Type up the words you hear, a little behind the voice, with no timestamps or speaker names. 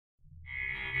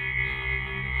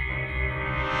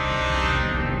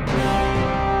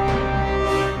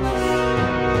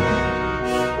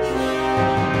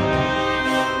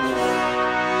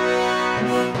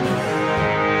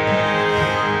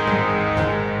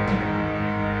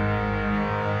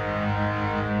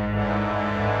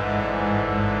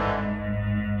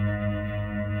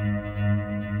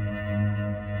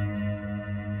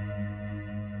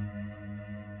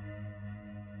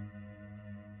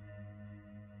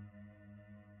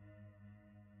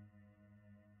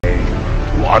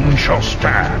One shall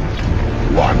stand,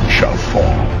 one shall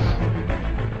fall.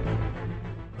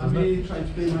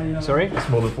 Sorry? It's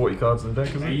more than 40 cards in the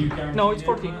deck, isn't it? No, it's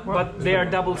 40, but they are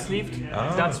double sleeved.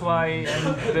 That's why,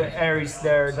 and the air is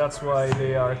there. That's why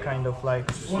they are kind of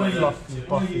like fluffy,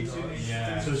 puffy.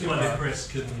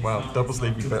 Wow, double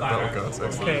sleeving battle cards.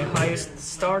 Excellent. Okay, highest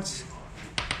starts.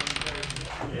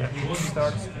 Yeah.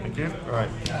 Starts. Thank you. Right.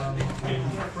 1, 2,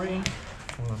 3.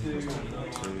 1, 2,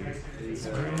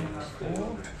 3,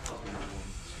 4.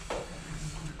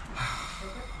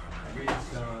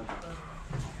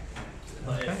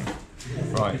 Okay.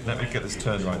 Right, let me get this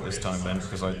turn right this time then,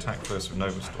 because I attack first with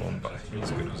Nova Storm, but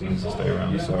he's good because he needs to stay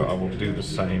around, so I will do the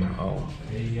same. I'll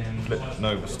flip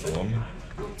Nova Storm.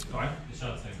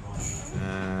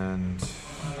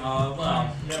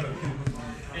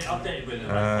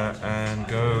 And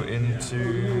go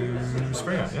into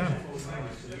Springer, yeah.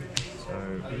 So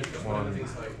 1, 2,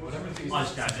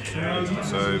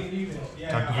 so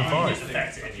attacking for 5.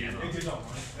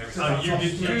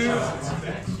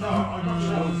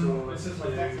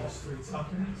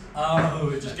 Oh,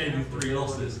 it just gave you 3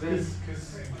 losses.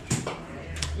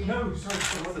 No, sorry.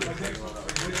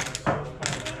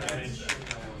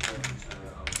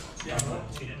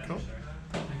 Cool.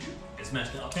 It's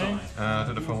messed it up. Okay. I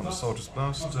don't know if I want the Soldier's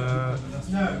Blast. No.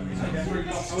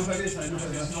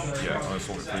 Yeah, I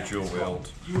saw it through dual wield.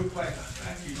 You would play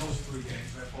actually lost 3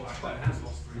 games, therefore that player has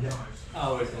lost 3 times.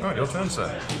 Oh, okay. Alright, your turn, sir.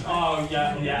 Oh,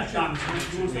 yeah.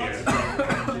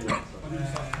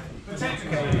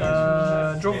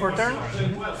 Draw for turn.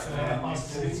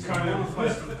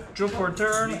 Draw for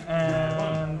turn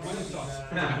and.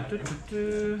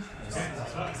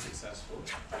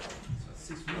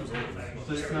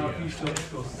 So it's now if you still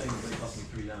score things, it's costing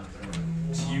 3 down.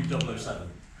 So you 007.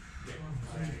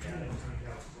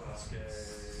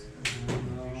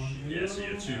 Yeah, so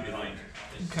you're 2 behind.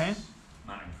 Okay.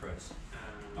 Matt and Chris.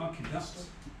 Okay, that's.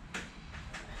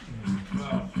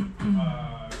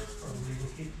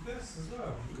 This as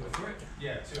well. Go for it.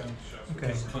 Yeah, 2 shows.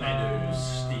 Okay.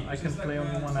 I can play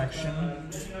only one action.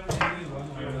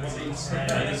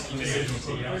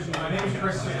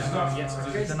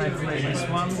 Then I play this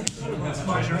one.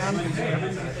 Treasure hand.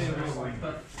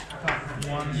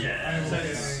 1, 2,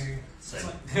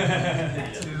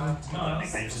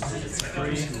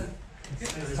 3.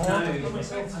 There's no what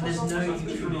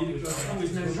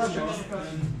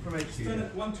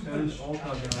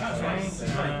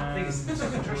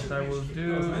I will do,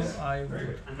 I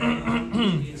will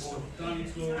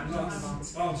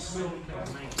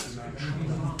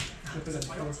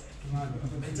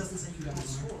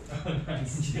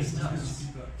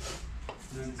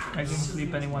I didn't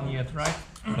sleep anyone yet, right?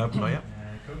 Nope, not yet.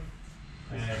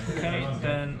 Okay,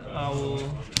 then I will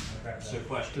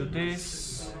do this.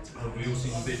 Have we all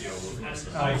seen the video?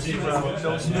 I will grab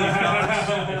those 3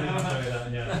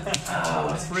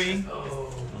 cards. 3.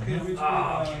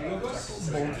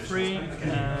 Bolt 3,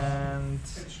 and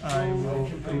I will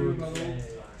put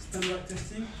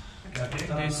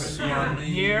this one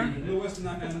here, and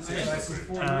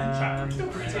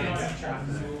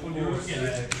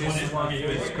this one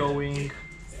is going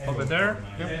over there.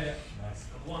 Yep.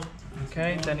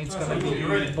 Okay, then it's gonna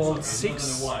be bolt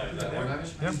 6.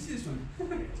 Yep.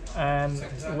 And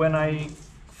when I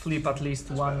flip at least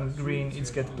 1 green,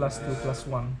 it's get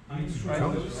 +2/+1. Right?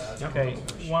 Okay,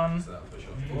 1,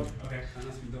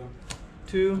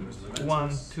 2,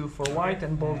 1, 2 for white,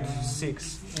 and bolt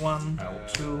 6. 1,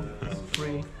 2,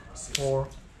 3, 4,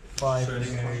 5,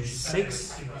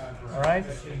 6. Alright,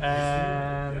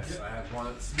 and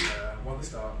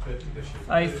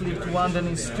I flipped 1, then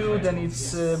it's 2, then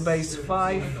it's base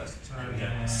 5,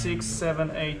 6,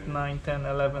 7, 8, 9, 10,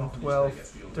 11, 12,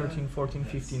 13, 14,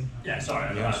 15. Yeah,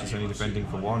 sorry. Yeah, she's only defending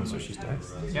for 1, so she's dead.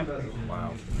 Yep.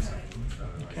 Wow.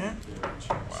 Okay.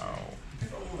 Wow.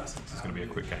 This is going to be a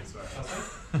quick game.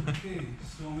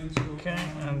 Okay,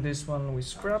 and this one we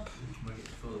scrap.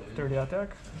 30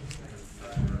 attack.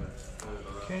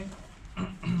 Okay.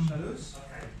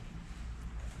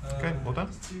 Okay, well done.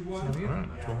 Alright,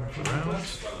 draw for round.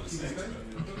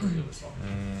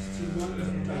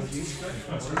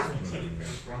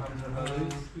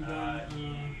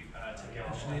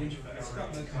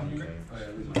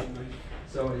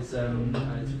 So it's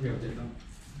periodic.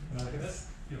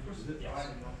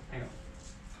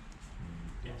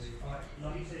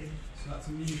 So that's a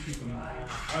new people.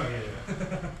 Oh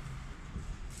yeah.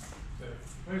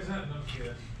 Where's that number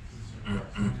here?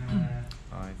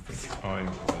 I think I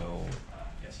will.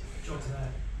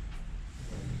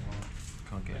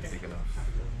 Can't get it big enough.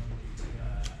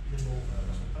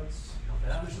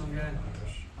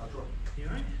 I'll drop.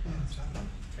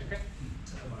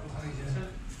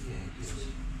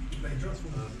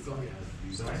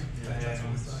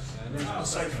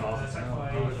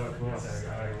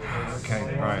 Okay,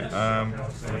 right.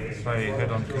 Play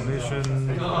head on collision.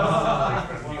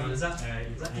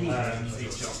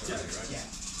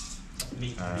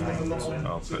 And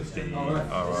I'll put the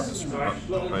I'll just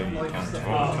play counter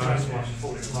volatile.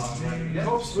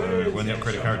 So when the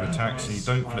upgraded character attacks and you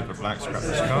don't flip a black, scrap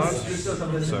this card.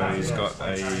 So he's got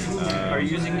a. Are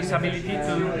you using this ability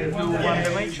to do 1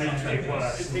 damage? It's a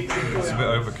bit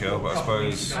overkill, but I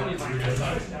suppose I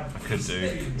could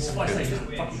do.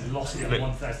 Flip.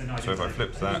 So if I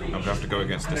flip that, I'm going to have to go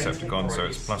against Decepticon, so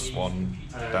it's +1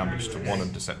 damage to one of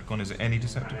Decepticon. Is it any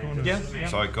Decepticon? Yeah.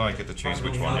 So I get to choose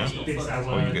which one, yeah?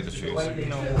 Or you get to choose?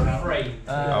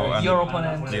 And your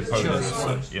opponent the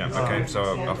opponent. Yeah, okay, so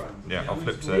I'll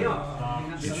flip to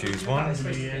you choose one.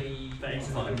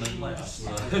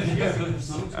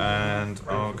 And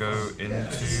I'll go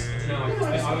into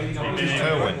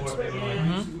Tailwind.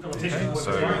 Okay,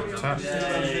 so tap.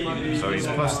 So he's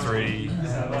 +3.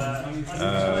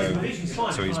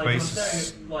 So his base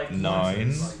is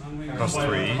 9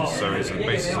 +3. So his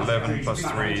base is 11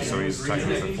 +3. So he's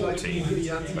attacking for 14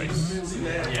 base.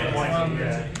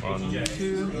 1,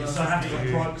 2.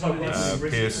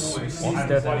 Pierce 1.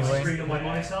 Dead anyway.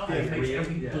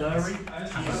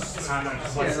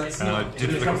 And I did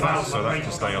flick a flash, so that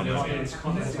can stay on there.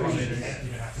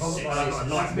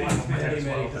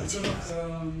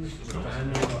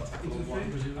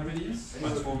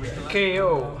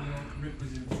 KO.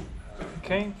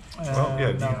 Okay. Well, yeah,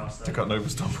 you took out Nova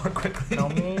Storm quite quickly. Now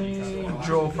me,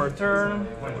 draw for turn.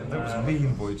 That was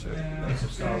mean, Voyager.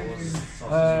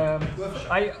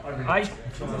 I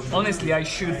honestly I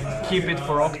should keep it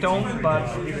for Octone, but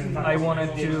I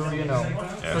wanted to,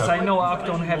 because I know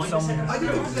Octone have some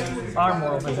armor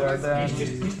over there. Then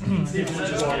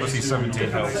Obviously 17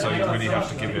 health, so you really have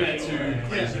to give it.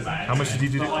 How much did you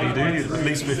do? At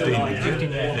least 15.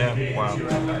 15. Yeah. Wow.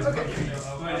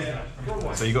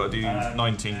 So you got to do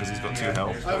 19 because he's got 2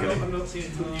 health.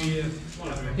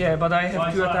 yeah, but I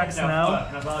have 2 attacks now.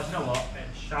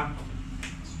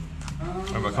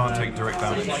 Oh, I can't take direct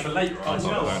damage.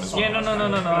 Yeah, no. I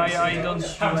don't do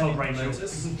anything.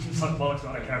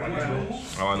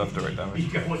 Oh, I love direct damage.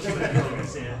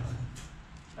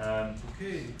 And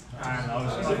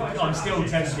I'm still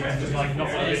testing it, just like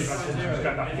not really just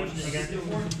go back and watch it again.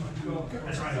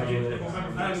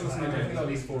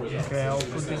 Okay, I'll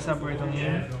put this upgrade on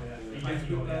you.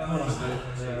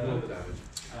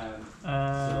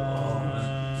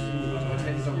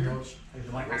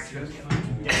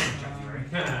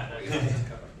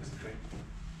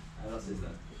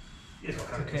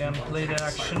 Okay, and play the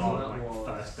action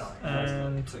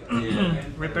and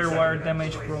repair wire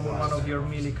damage from one of your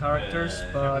melee characters,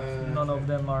 but none of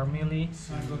them are melee.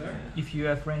 If you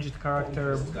have ranged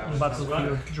character on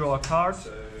battlefield, draw a card.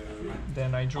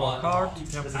 Then I draw a card.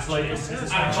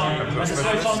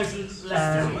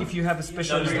 And if you have a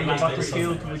specialist on the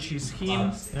battlefield, which is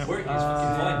him,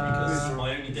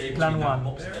 plan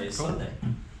 1. Cool.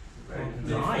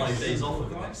 5 days off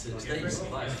over the next 6 days.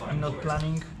 I'm not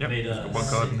planning. Yep, got 1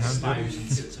 card in hand. Then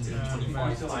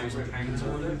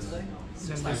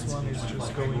this one is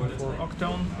just going for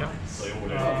Octone. Yep.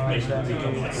 Then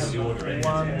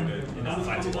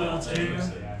 1, 2.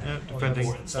 Yeah,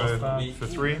 defending for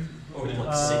 3.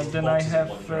 Then I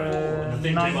have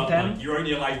 9, 10. You're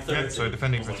only allowed 30. Yeah, so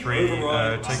defending for 3,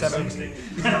 take 7.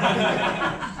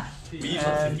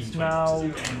 And now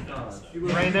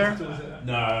Raider.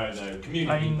 No.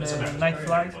 I'm Night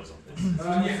Flight.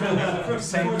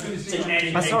 Same.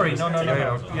 Sorry, no.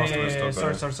 Yeah.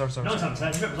 Sorry. No time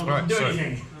to Right, so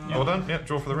all done. Yeah,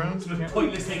 draw for the round.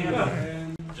 pointless thing ever.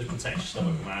 Just protect your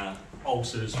stomach from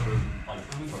ulcers from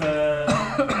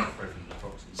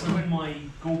So when my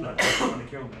gallbladder was trying to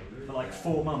kill me, for like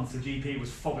 4 months the GP was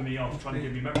fobbing me off, trying to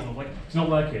give me memory. I'm like, it's not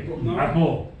working. Have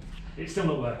more. It's still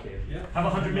not working. Have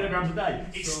 100 milligrams a day.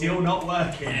 It's still not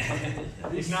working.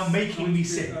 It's now making me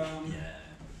sick.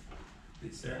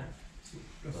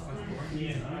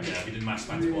 Yeah, we did mass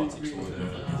antibiotics or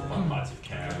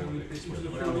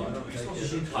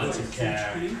palliative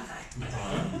care,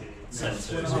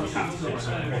 centres, we have to do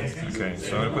so. Okay,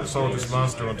 so I put Soldier's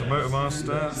Master onto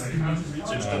Motormaster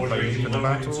and play him in the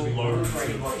battle.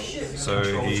 So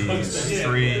he's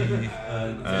 3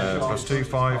 +2,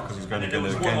 5 because he's going to go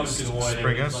against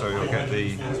Springer, so he'll get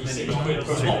the 2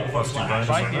 +2 bonus.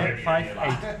 5,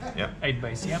 8. Yep. 8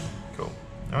 base, yeah. Cool.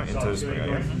 Alright, into Springer,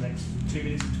 yeah. 2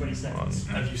 minutes and 20 seconds.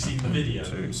 Have you seen the video?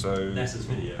 2, so Nessa's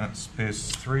video. that's pierce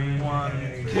 3, 1,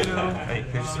 2,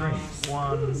 8 pierce 3.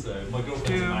 1. So my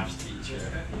girlfriend's a maths teacher,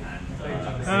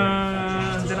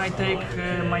 Then I take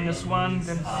 -1.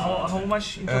 Then how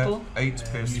much in total? 8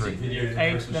 pierce 3.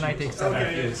 8. Then I take 7.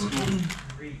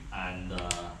 and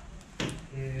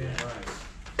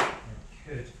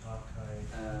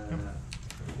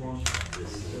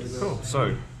Cool,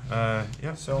 so,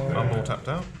 yeah, So, I'm all tapped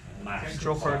out.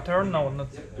 Draw for a turn. No,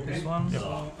 not this one.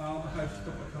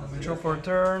 Draw for a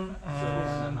turn.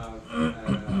 And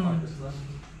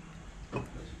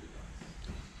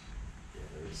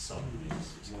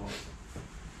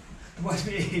The worst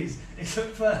bit is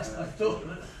at first I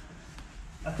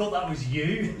thought that was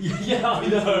you. yeah, I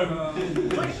know.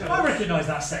 Like, I recognise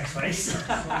that sex face.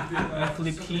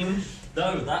 flip him.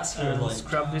 No, that's her like.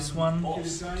 Scrap this one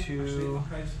boss.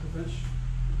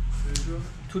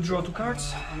 to draw 2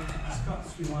 cards.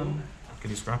 Can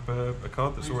you scrap a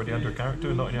card that's already under a character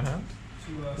and not in your hand?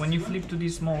 When you flip to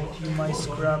this mode, you might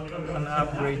scrap an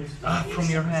upgrade from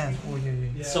your hand. Oh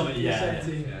yeah. Somebody, yeah.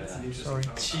 Sorry.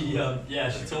 She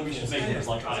told me she was making it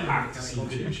like I have to see the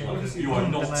video. Like, you are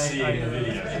not seeing the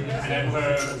video. And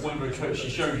then she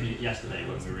showed me it yesterday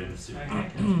when we were in the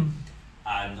supermarket.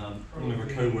 And one of her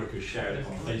co-workers shared it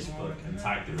on Facebook and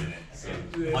tagged her in it. So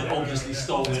I obviously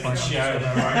stole it and shared it.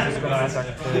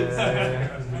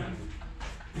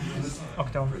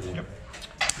 Octone. Yep.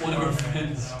 One of her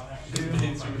friends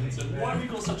said, why have you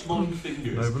got such long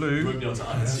fingers? No blue. You won't be able to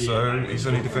unsee So it. he's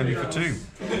only defending for 2.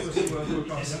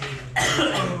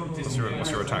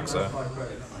 What's your attack, sir?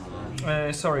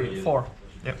 Sorry, 4.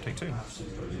 Yep, take 2.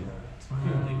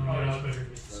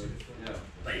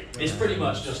 It's pretty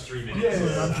much just 3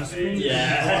 minutes. I'm just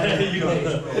Yeah.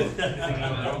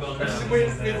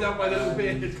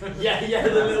 yeah,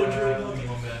 the little drill.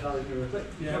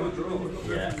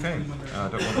 Yeah. Okay, I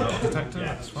don't want that detector,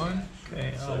 that's fine.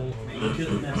 Okay, I'll Look at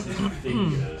Nessa's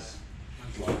fingers.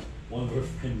 Like, one of her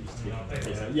friends was taking the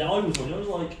piss. Yeah, I was wondering, I was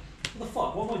like, what the fuck,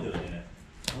 what am I doing in it?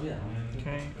 Oh yeah.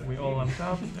 okay, we all on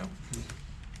top.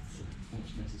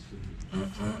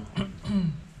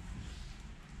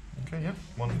 Okay, yeah,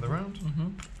 1 for the round.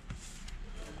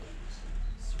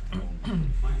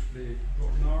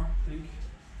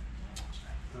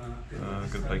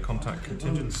 Going to play contact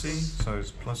contingency, so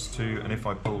it's +2, and if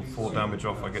I pull 4 damage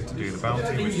off, I get to do the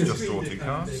bounty, which is just draw 2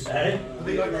 cards. I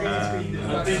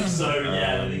think so,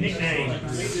 yeah.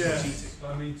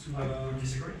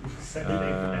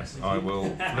 I will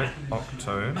flip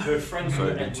Octone, Her friend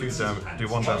so called do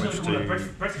 1 damage to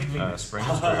Spring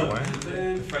straight away.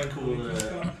 A friend called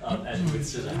Edward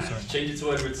Scissorhands. Change it to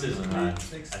Edward Scissorhands,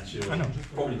 and she'll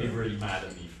probably be really mad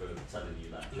at me for telling you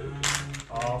that joke.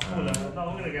 Oh, cool. No,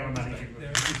 I'm going to get my mad at you.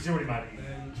 She's already mad at you.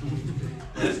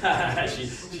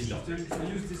 she's not.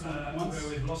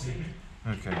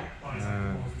 Okay.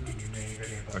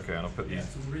 Okay, and I'll put the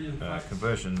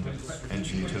conversion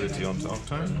engine utility onto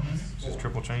Octone, which is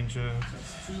triple changer.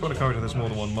 Got a character that's more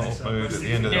than 1 mode at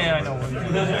the end of the Yeah, I know.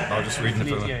 I was just reading the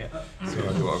film. Yeah. So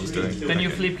I knew what I was doing. Then you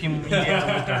flip him in the end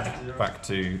of the turn. Back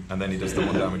to, and then he does the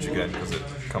 1 damage again because it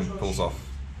pulls off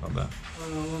up there.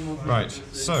 Right,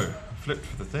 so flipped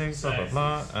for the thing, blah blah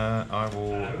blah. I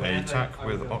will attack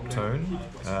with Octone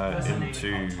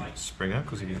into Springer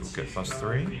because he will get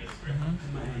 +3.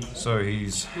 So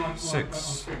he's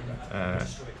 6,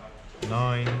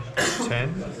 9,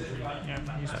 10,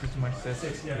 Yeah, he's pretty much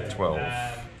set. 12.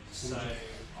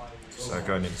 So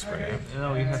going into Springer.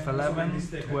 No, you have 11,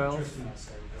 12,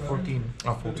 14.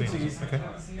 Oh, 14. Okay.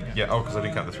 Yeah, oh, because I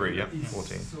didn't count the 3. Yeah,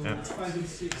 14. Yeah.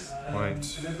 White.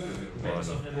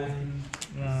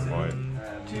 1.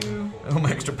 2. Oh, my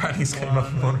extra paddings came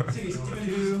up. 2.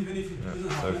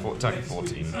 Yeah, so attack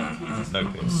 14. No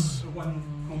piss.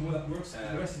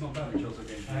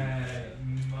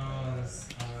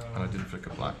 And I didn't flick a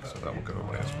black, so that will go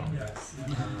away as well.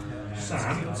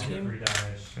 Okay,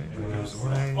 that goes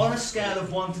away. On a scale of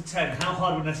 1 to 10, how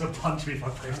hard would Nessa punch me if I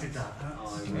posted that?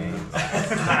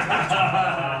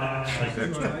 Take the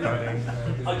extra padding.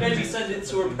 I'd maybe send it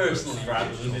to her personally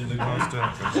rather than in the group.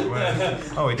 Goes away.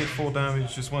 Oh, he did 4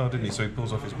 damage as well, didn't he? So he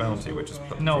pulls off his bounty, which is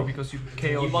No, because you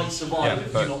KO. You might survive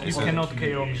if but you're not. is You it- cannot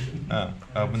KO me.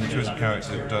 When the chosen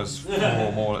character does 4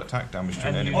 or more attack damage to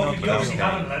an And enemy you without obviously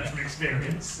haven't gain. learned from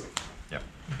experience. Yep.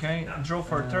 Okay, draw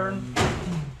for a turn. I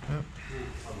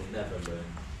will never learn.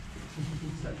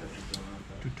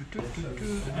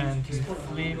 And you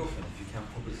flip.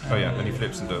 Oh yeah, then he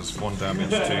flips and does 1 damage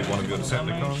to one of your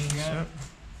Decepticons. Yeah. Yep.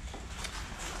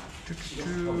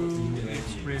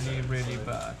 It's really, really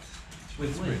bad.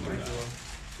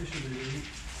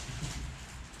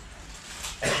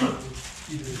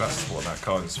 That's what that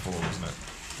card is for, isn't it?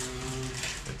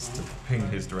 It's to ping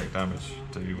his direct damage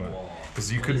to,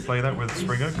 because you couldn't play that with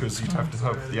Springer because you'd have to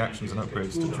have the actions and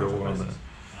upgrades to draw on there.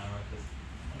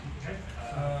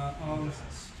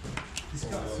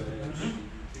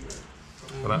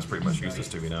 But that's pretty much useless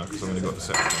to me now because I've only got the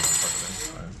set.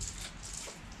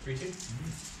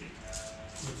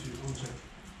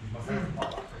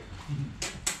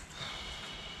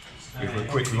 If we're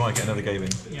quick, we might get another game in.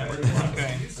 Yeah.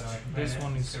 Okay. This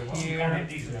one is here.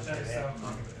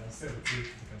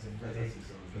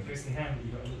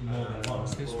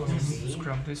 This one,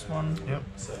 scrap this one. Yep.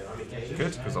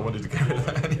 Good, because I wanted to get rid of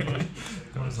that anyway.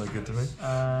 That was no good to me.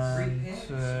 And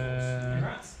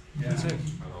that's it.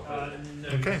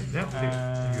 Okay, yeah, who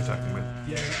are you attacking with?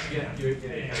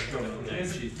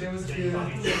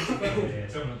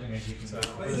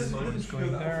 This one is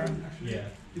going there.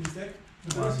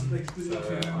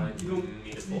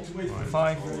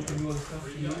 5.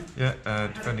 Yeah,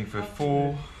 defending for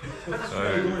 4. So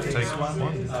take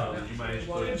 1.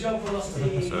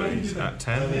 So he's at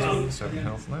 10, 7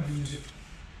 health left.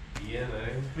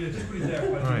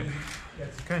 Right.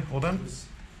 Okay, all done?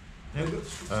 Yep. 1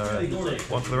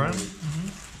 for the round.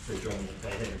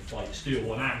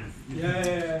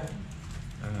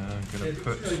 I'm going to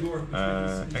put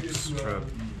extra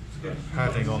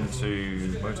padding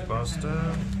onto Motorbuster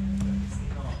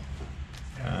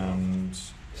and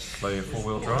play a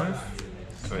 4-wheel drive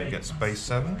so it gets base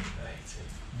 7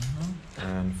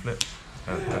 and flip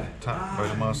tap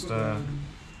Motormaster.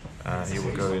 He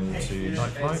will go into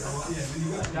Night Flight.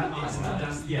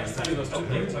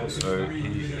 So he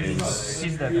is.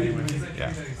 He's dead anyway.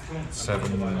 Yeah.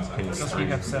 7 Because PS3. we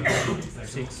have 7,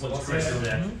 6.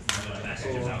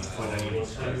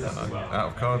 Out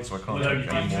of cards, so I can't take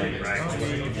any more.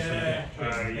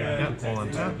 Yeah, all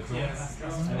untapped.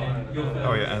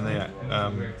 Oh yeah, and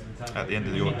at the end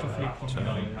of your turn,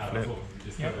 flip.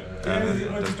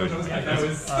 Let's do it.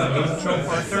 Draw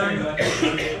for a turn.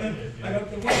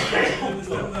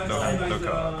 No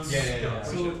cards.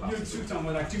 So you took down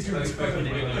like 2 turns.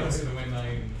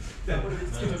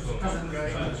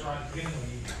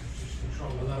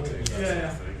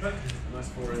 Yeah. But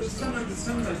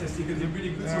sometimes you can do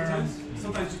really good sometimes.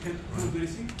 Sometimes you can do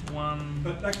anything. 1,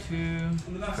 But like 2,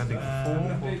 Defending for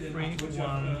 3,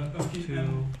 1,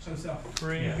 2,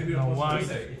 3, no white,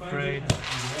 great.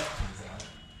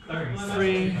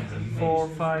 3, 4,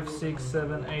 5, 6,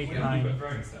 7, 8, 9.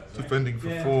 Defending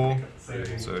for 4,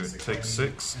 so it takes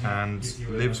 6 and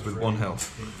lives with 1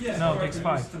 health. No, takes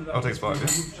 5. Oh, it takes 5,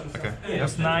 yeah. Okay.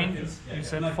 That's 9. You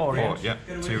said 4, 4, yeah?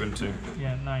 yeah. 2 and 2.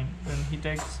 Yeah, 9. Then he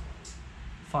takes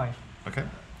 5. Okay.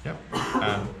 Yep.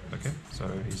 Okay, so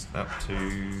he's up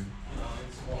to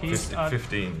He's at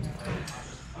 15.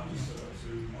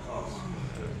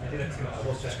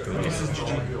 This is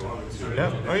GG.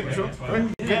 Yeah, right, sure. Right.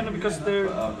 Yeah, no, because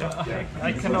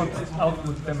I cannot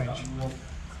output damage.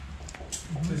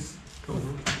 Cool.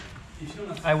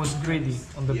 I was greedy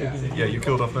on the beginning. Yeah, you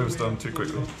killed off Novastorm too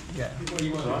quickly. Yeah.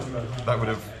 That would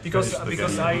have Because finished the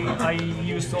game. I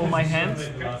used all my hands,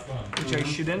 which I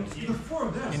shouldn't, you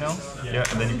know. Yeah,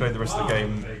 and then you played the rest of the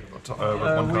game with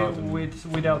 1 card. And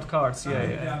Without cards,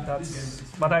 yeah. That's.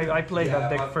 But I played that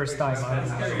deck first time.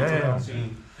 yeah.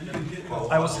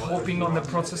 I was hoping on the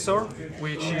processor,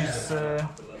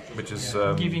 Which is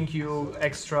giving you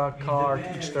extra card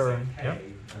each turn. yeah.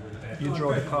 You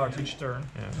draw the card each turn.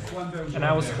 Yeah. And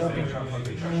I was hoping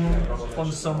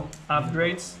on some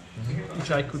upgrades,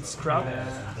 which I could scrap.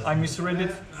 I misread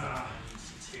it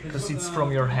because it's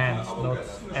from your hand, not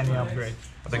any upgrade.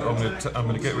 I think I'm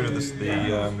gonna get rid of this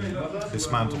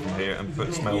dismantle from here and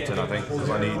put smelt in. I think because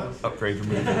I need upgrade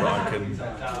removal that I can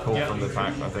pull from the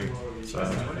pack. I think so.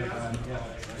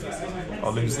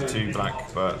 I'll lose the 2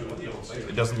 black, but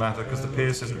it doesn't matter because the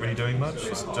Pierce isn't really doing much.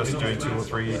 It's just doing 2 or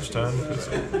 3 each turn.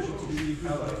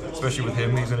 Especially with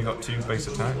him, he's only got 2 base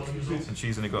attack, and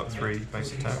she's only got 3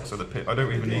 base attack. So I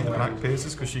don't even need the black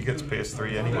Pierces because she gets Pierce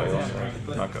 3 anyway on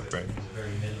the black upgrade.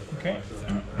 Okay.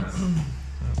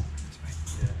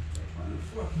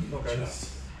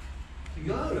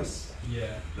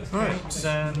 Right.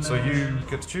 Then, So you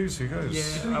get to choose who goes.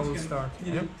 Yeah, I will start.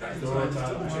 Yep.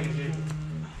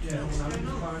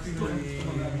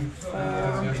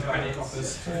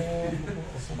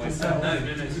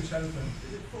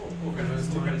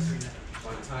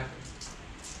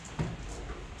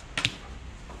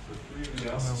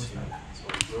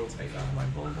 My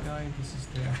bold guy. This is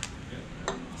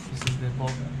the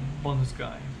bonus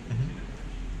guy.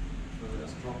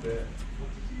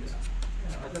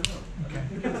 Okay.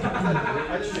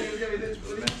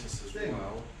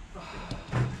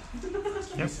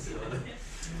 Yep.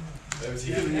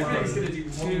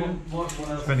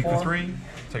 Spending for 3,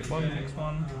 take 1. Next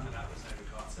one.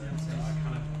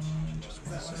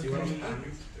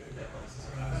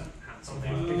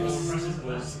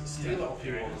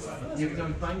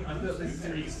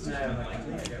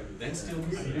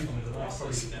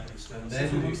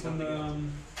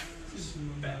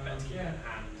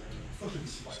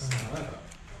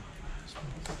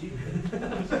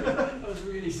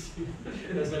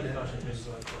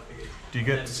 Do you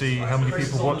get to see how many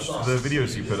people watch the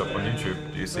videos you put up on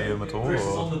YouTube? Do you see them at all, or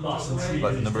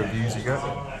like the number of views you get?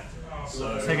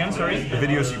 Say again, sorry? The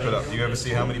videos you put up, do you ever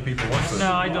see how many people watch them?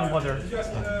 No, I don't bother.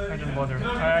 I don't bother.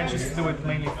 I just do it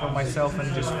mainly for myself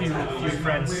and just few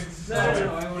friends.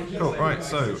 Cool, right,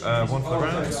 so 1 for the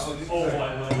rounds.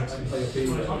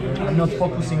 I'm not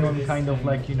focusing on kind of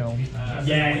like, you know,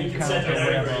 Yeah, you can count send or it over,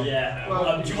 whatever. yeah.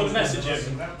 Do you want to message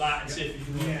him back and see if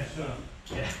you can? Yeah, sure.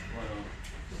 Yeah.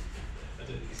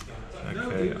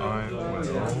 Okay, I will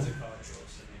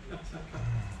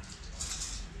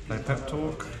play Pep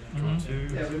Talk.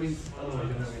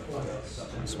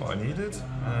 That's what I needed,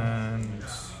 and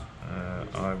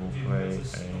I will play a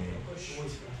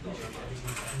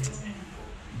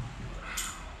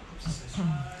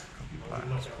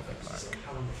black.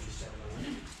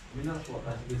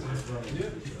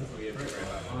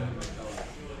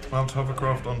 Wild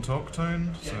hovercraft on top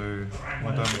tone, so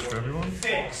 1 damage for everyone.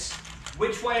 Fix.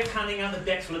 Which way of handing out the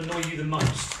decks will annoy you the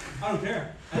most? I don't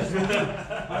care. I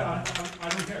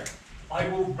don't care. I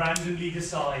will randomly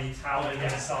decide how they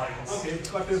get assigned. Okay, it's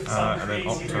quite good. And then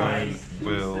Octone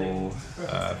will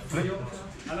flip.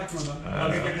 1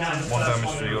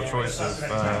 damage to your choice of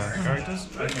characters.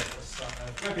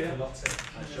 Okay. That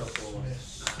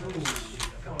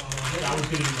was going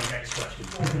to be my next question.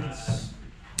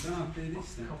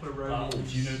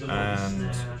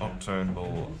 And Octone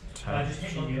will tap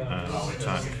and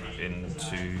attack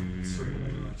into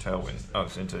Tailwind. Oh,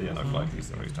 it's into, yeah, no, flight, he's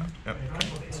the most tapped. Yep, okay.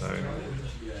 So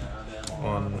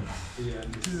 1, 2,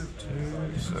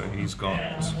 so he's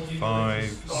got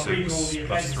 5, 6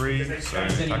 plus 3, so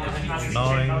attack of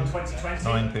 9,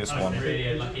 9 pierce 1.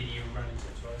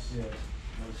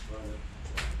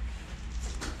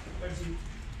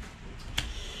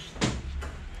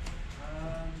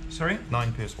 Sorry?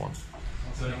 9 pierce 1.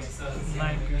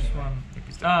 9 pierce 1.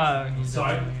 He's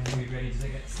dying.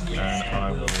 And I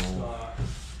will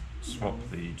swap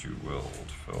the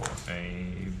Jeweled for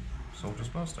a Soldier's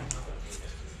Blaster.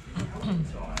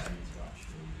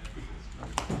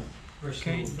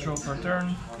 Okay, draw for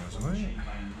turn. Goes away.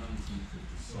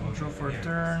 Draw for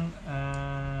turn,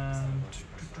 and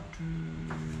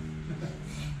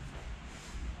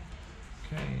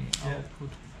okay, I'll put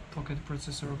Pocket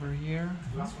Processor over here.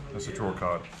 That's a draw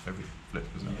card every flip,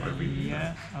 isn't it? Every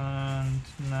Yeah, and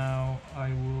now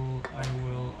I will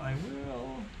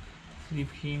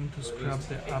leave him to scrap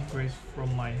the upgrade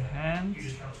from my hand,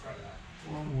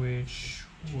 which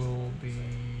will be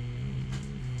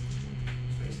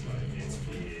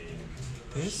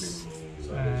this,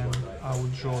 and I will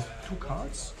draw 2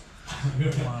 cards.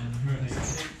 1,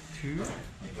 2,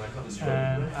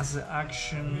 and as an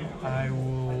action I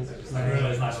will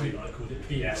play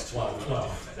as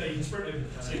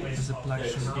a black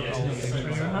action I will play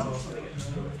treasure hunt,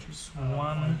 which is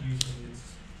 1,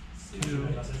 2,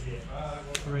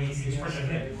 3,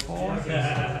 4.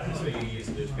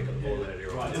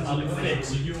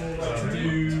 Fix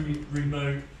new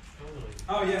remote.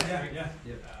 Oh yeah.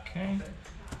 Okay.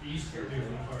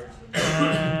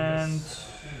 And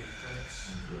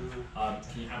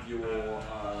Can you have your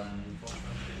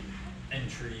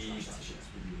entry?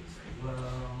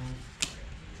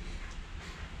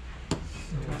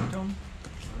 Dome.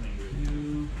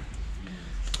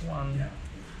 1,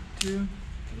 2, Can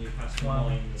you pass 1,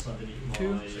 mine that's underneath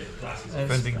 2. my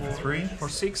Spending for 3. For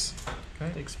 6.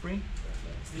 Okay. Takes 3.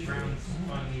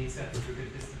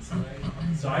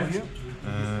 So I Have you?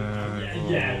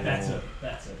 yeah, better.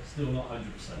 Still not 100%.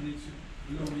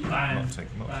 Not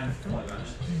taking much. Right,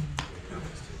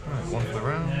 1 for the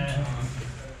round. Yeah.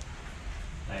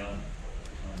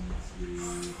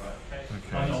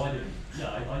 Okay. I didn't.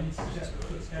 Yeah, I need to check the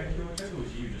character or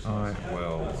was you just? I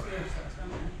will.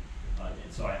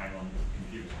 Sorry, hang on.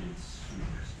 Computer's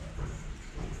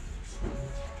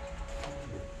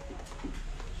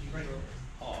been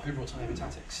Good real-time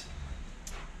tactics.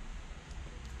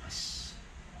 Nice.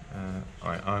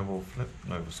 Alright, I will flip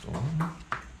Nova Storm.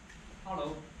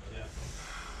 Hello.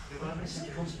 Got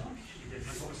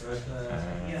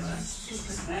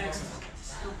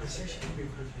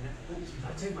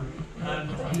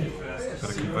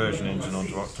a conversion engine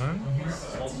onto Octone.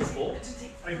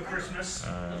 Over Christmas.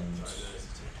 And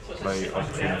play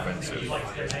opportune offensive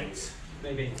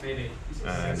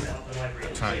and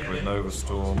attack with Nova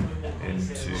Storm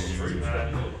into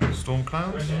Storm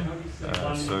Cloud.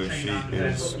 So she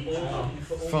is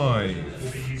 5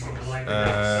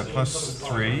 plus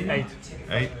 3,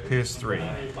 8 pierce 3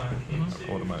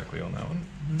 automatically on that one.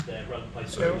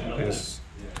 So pierce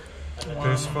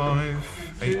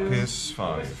 5, 8 pierce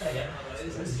 5.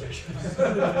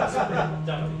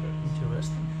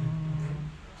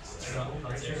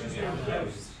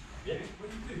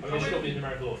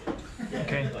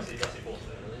 Okay.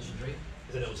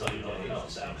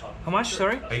 How much,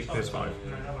 sorry? 8 pierce 5.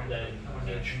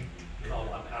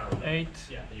 8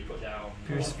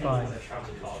 pierce 5.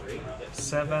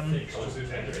 7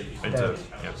 dead.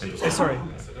 Sorry.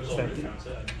 Dead.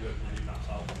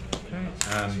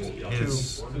 And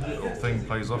his thing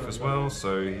plays off as well,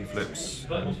 so he flips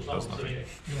and does nothing.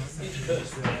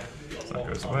 That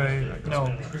goes away. That goes No,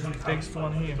 takes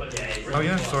one here. Oh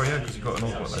yeah, sorry, yeah, because you got an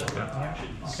alt one left. Yeah.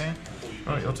 Okay.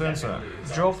 Right, your turn, sir.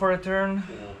 Draw for a turn.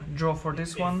 Draw for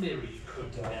this one.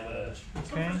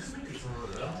 Okay.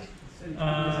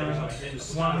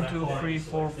 1, 2, 3,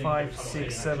 4, 5,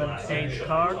 6, 7, 8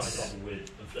 cards.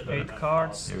 8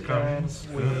 cards, and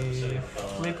we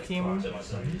flip him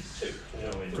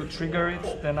to trigger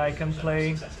it. Then I can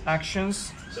play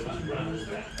actions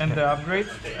and the upgrade.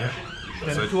 Yeah.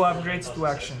 Then So 2 upgrades, 2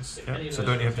 actions. Yeah. So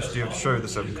don't you have to show the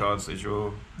 7 cards as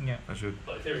you're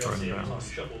throwing them down?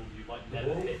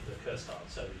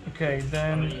 Okay,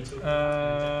 then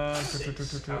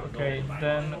okay,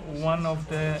 then one of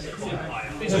the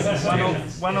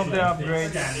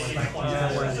upgrades.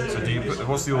 Where is it? So do you put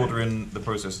what's the order in the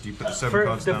process? Do you put the 7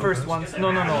 cards The down first first? ones. No.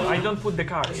 I don't put the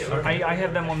cards. I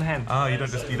have them on hand. Ah, you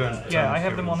don't. Yeah, I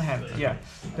have them on hand. Yeah.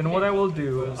 Then what I will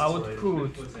do, I would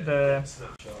put the.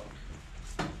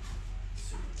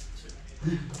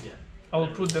 I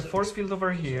will put the force field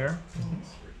over here.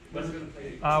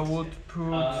 I would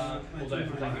put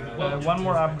one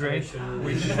more upgrade,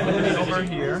 which will be over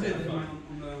here.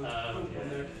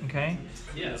 Okay.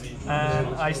 And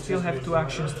I still have 2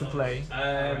 actions to play.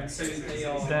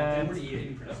 Then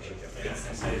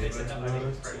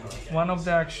one of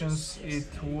the actions, it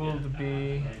would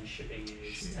be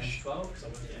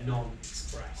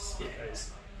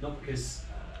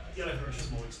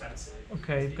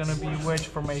okay, it's gonna be wedge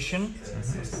formation.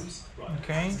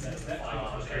 Okay.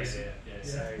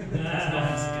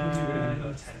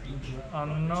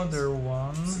 And another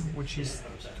one, which is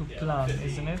to plan,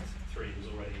 isn't it?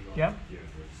 Yeah.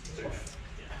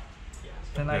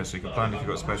 Then So you can plan if you've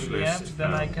got specialist. Yeah,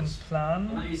 then I can plan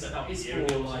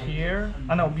here.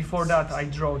 No, before that I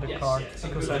draw the card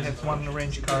because I have 1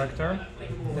 range character.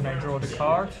 Then I draw the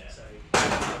card.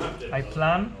 I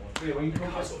plan.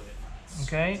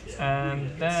 Okay,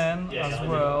 and then as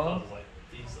well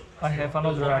I have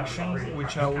another action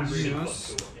which I will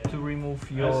use to remove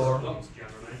your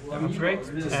upgrade,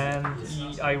 and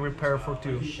I repair for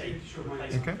 2.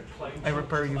 Okay. I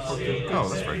repair you for 2. Oh,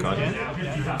 that's very kind.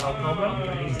 Yeah, no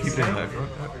problem. Keep doing that.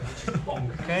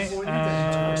 Okay,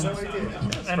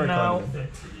 and now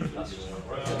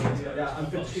I'm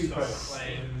for 2 points.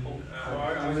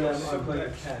 I'm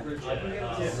playing 10.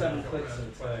 7 clicks in a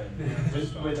turn.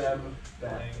 With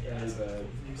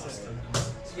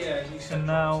and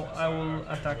now I will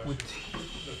attack with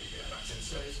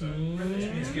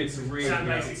It's good to really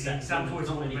Sam always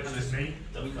a little bit just me.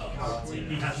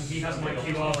 He has my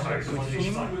QR code on his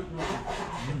phone.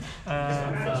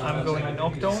 I'm going in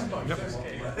Octone. Yep.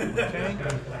 Okay.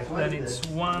 Then it's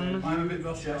 1,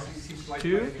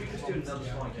 2.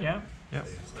 Yeah. Yep.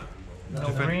 No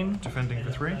green. Defending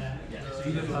for 3.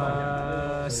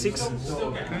 6.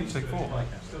 Okay, take 4.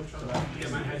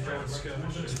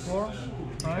 4.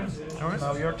 Alright.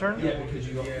 Now your turn.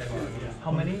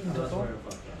 How many in total?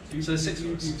 So there's 6 of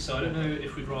us. So I don't know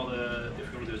if we'd rather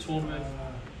do a tournament.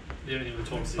 The only thing with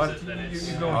tournaments is that then it's.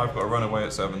 I've got to run away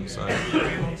at 7, so.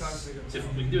 If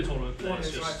we can do a tournament, then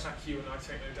it's just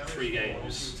 3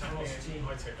 games.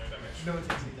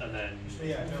 And then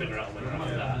figure out when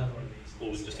after that. Or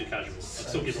we can just do casual. I'd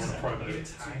still give her a promo.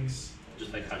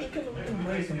 Just play casual.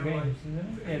 Play some games, isn't it?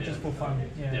 Yeah, just for fun.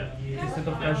 Yeah. Instead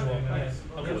of casual. Yeah.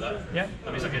 I'm good with that. Yeah.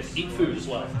 That means I get to eat food as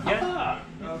well. Yeah.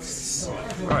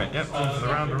 Right, yep, on for the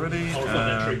round already.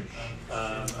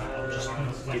 I'll just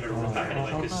give everyone a pack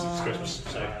anyway because it's Christmas.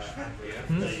 So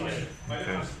there you go.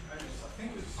 Okay.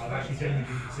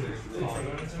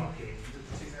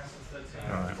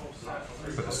 Alright.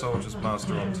 Put the Soldier's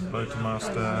Blaster onto the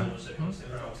Motormaster.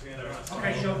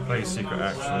 Play Secret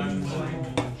Action.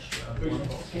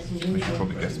 We should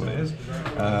probably guess what it is.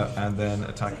 And then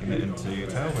attacking it into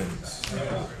Tailwinds.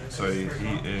 So he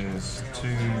is 2,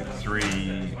 3.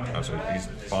 Oh, sorry, he's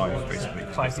 5 basically.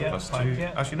 5, yeah. Plus 2. 5,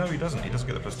 yeah. Actually, no, he doesn't. He doesn't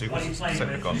get the plus 2 because it's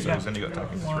Decepticon, so he's only got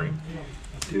attacking to 3.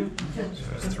 2. So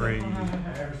it's 3.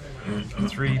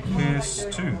 3 pierce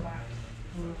 2.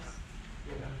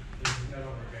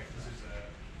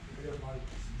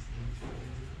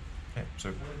 Okay,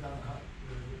 so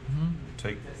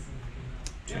take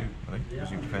 2, I think,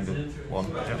 because you defended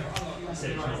 1. Yeah.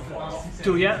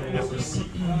 2, yeah. Yep.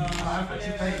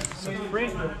 So 3.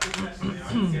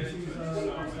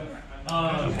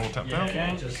 More tapped out. Okay.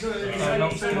 No,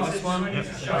 still this one. Yep.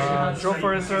 Draw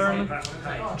for a turn.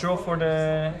 Draw for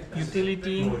the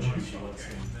utility.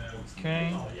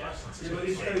 Okay.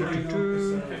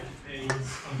 2.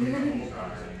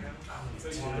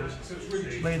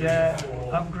 Play the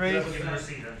upgrade.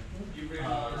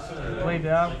 Play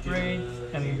the upgrade,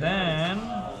 and then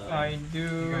I do.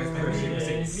 Me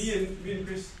and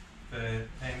Chris for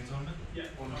paying tournament. Yeah.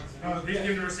 Who's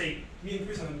giving the receipt? Me and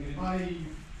Chris are going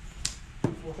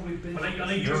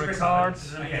to Draw a card.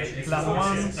 Plan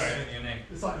 1. Sorry, your name.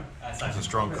 It's a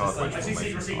strong card, which will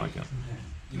make it like it.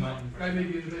 You might.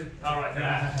 Alright,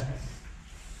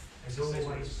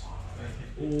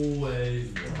 Always.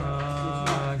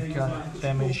 God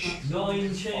damage.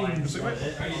 9 chains.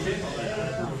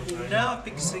 No, I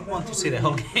picked Sig 1 to see the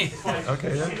whole game.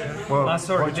 Okay, yeah. Well,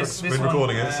 Sorry, Wojciech's this been one.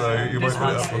 recording it, so you won't put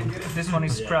it up on. This one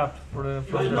is scrapped for the.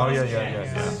 Oh, yeah.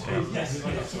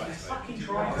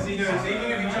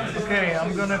 Okay,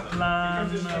 I'm gonna plan.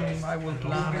 I will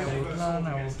plan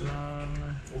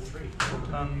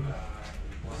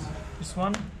this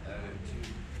one.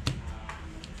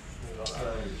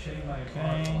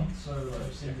 Okay.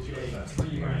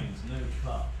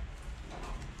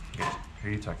 Who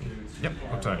are you attacking? Yep,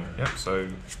 Octane. Yep, so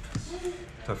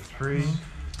tough 3.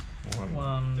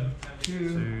 1,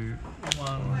 2,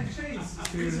 1,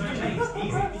 2.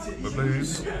 The blues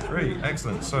 3.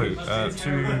 Excellent. So 2,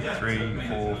 3,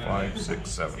 4, 5, 6,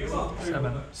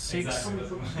 7. 6,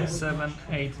 7,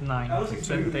 8, 9.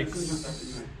 That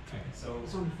takes.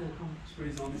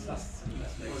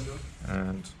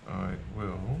 And I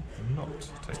will not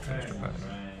take an extra pack.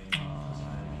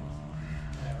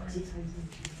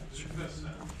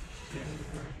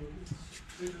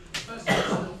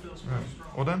 Right.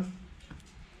 All done?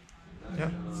 Yeah.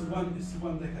 It's the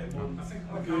one deck I won. I think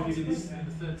I'll give you this. The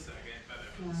third set again better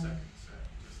than the second set.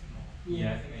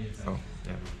 Yeah. Oh,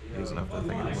 yeah. He doesn't have the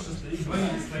thing anymore.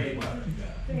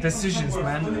 Decisions,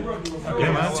 man.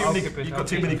 Yeah, man. You've got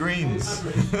too many greens.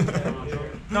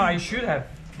 No, I should have.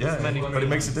 Yeah, but it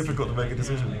makes it difficult to make a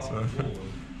decision. So.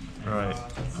 Right.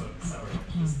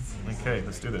 Okay,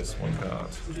 let's do this. 1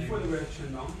 card. So before the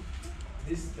reaction now,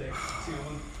 this deck, see, I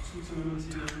want 2 tournaments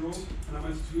in a row, and I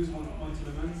want to use one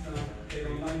tournament, and I played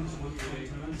online just 1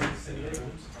 tournament, so it's 7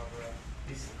 levels.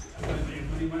 I'm going to do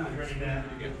 21, I'm ready there.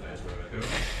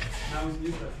 Now it's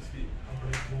new stuff to speak.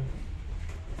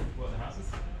 What, the houses?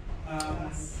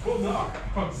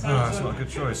 That's not a good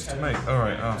choice to make.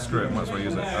 Alright, screw it, might as well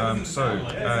use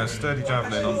it. Sturdy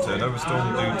Javelin onto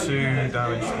Overstorm, do 2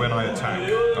 damage when I attack.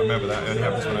 I remember that, it only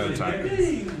happens when I attack.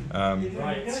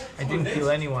 I didn't kill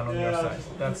anyone on your side.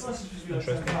 That's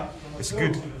interesting. It's a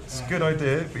good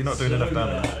idea, but you're not doing enough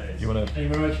damage.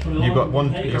 You've got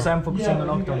one. Because I'm focusing on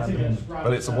Octoman.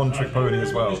 But it's a 1-trick pony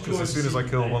as well, because as soon as I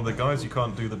kill one of the guys, you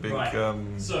can't do the big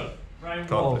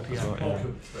card flip as well. Yeah.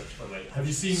 Have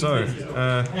you seen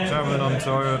Javelin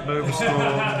onto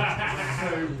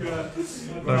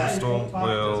Novastorm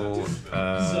will.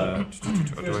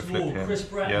 Do I flip him?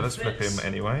 Yeah, let's flip him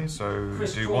anyway. So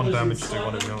do 1 damage to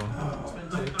one of your.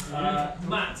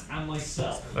 Matt and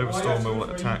myself. Novastorm will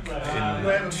attack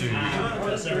into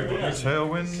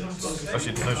Tailwind.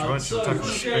 Actually, no, she won't. She'll attack the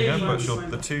Springer, but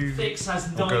the 2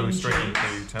 will go straight into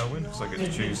Tailwind because I get to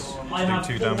choose to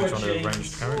do 2 damage on a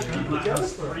ranged character.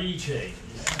 3 chains.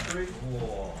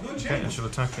 Okay, and she'll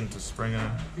attack into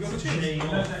Springer.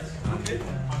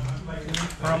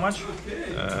 For how much?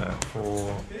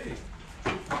 For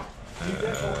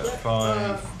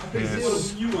 5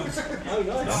 pierce.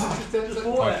 5 pierce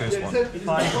 1.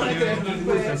 5 2,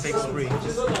 that takes 3.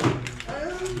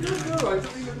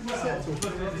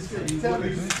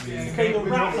 Okay,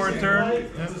 draw for a turn.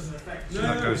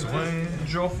 That goes away.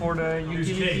 Draw for the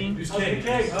utility. If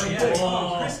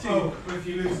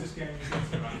you lose this game,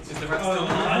 Is the rat still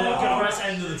I like Garrett's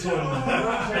end of the tournament.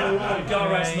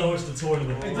 Garrett's lowest the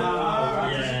tournament.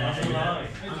 Yeah.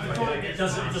 It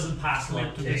doesn't pass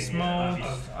like To this mode,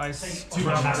 I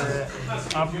scrap the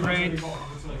upgrade.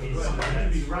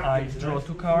 I draw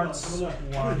 2 cards. 1,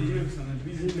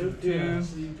 2,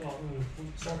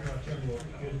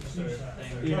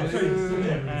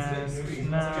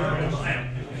 and now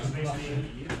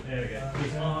there we go.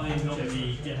 I'm not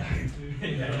really okay.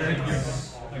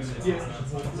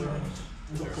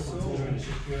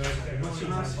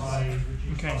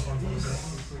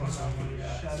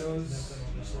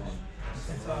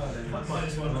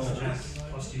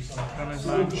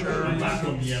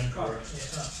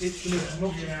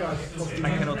 I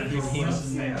cannot flip him.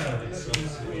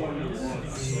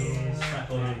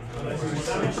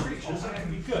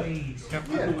 Yep.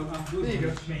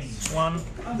 1.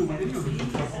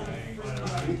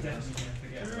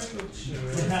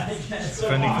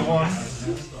 Defending for 1.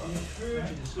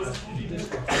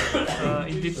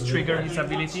 It did trigger his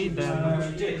ability,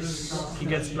 then he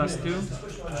gets +2.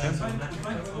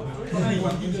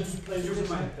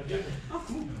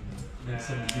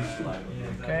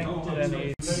 Okay, then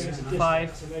it's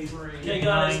 5,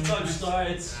 9,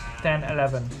 10,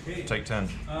 11. Take 10.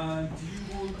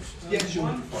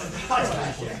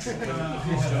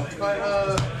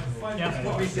 Yeah.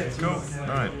 Cool.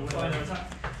 Alright.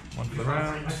 1 for the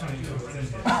round.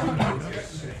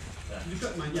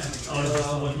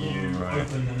 You right.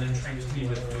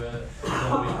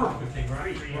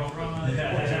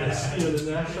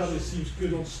 Seems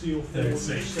good on steel.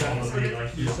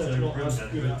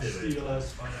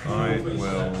 I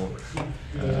will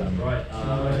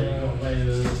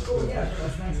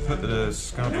put the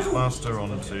Scoundrel's Blaster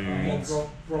onto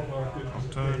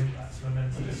Octone.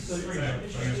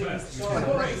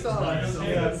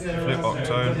 Flip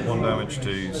Octone, 1 damage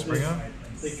to Springer.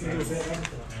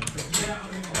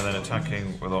 And then attacking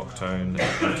with Octone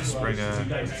into Springer,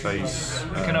 face.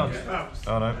 You cannot.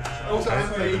 Oh no. Okay,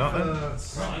 maybe not then.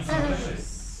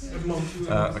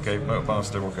 Okay, Motor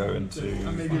Blaster will go into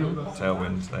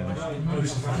Tailwind then.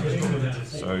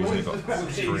 So he's only got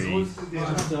 3.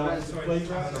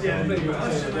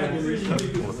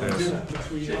 All of this.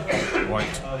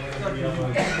 White.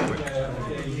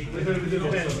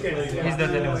 He's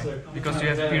dead anyway, because you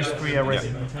have Pierce 3 already.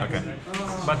 Yeah. Okay.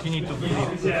 But you need to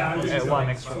flip 1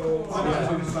 extra.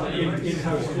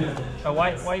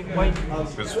 Why?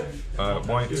 Because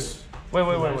White's. Wait.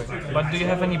 But do you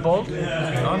have any bolt?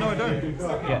 Oh no, I don't.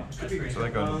 Yeah. So they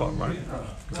go in the bottom right.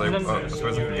 Because I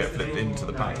suppose they can get flipped into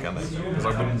the pack, can they? Because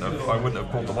I wouldn't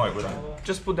have pulled the white, would I?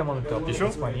 Just put them on the top. You sure?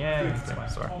 It's fine. Yeah, it's fine.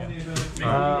 Sorry.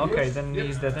 Yeah. Okay, then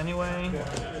he's dead anyway.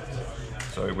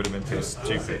 So it would have been pierce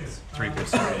 3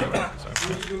 pierce anyway. So.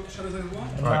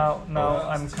 Now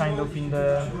I'm kind of in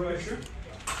the.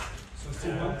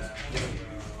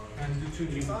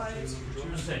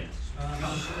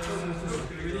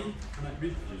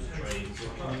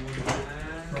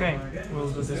 Okay, we'll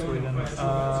do this way then.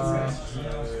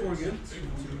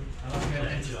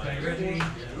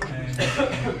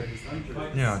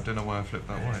 Yeah, I don't know why I flipped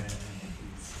that way.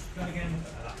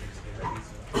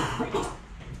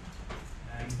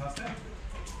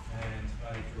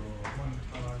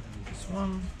 This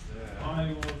one.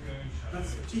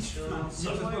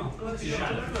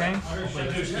 Okay.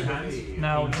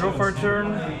 Now draw for a turn,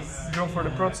 draw for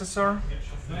the processor.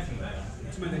 Okay,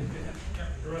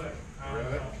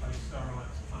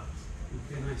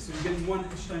 nice. So you get 1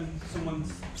 each time someone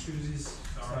chooses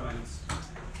silence.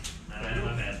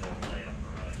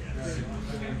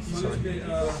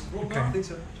 Okay,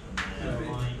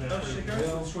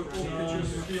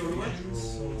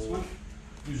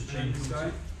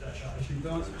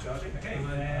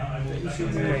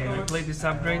 I play this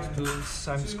upgrade to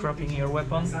I'm scrapping your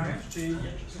weapon.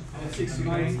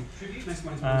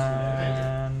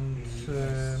 And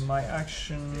my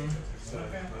action.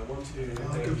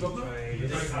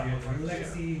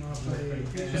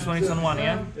 This one is on 1,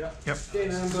 yeah? Yep.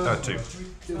 2.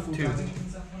 2.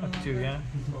 At 2, yeah?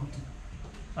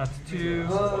 At 2,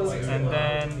 and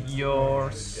then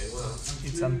yours,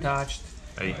 it's untouched.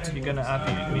 8. You're gonna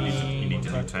add me. You need to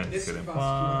do 10 to kill him.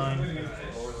 Fine.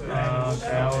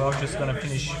 Okay, I'm just gonna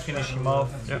finish him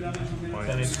off. Yep.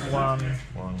 Then it's 1,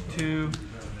 2.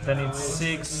 Then it's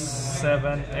 6,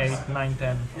 7, 8, 9,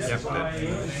 10. Yep.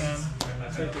 10.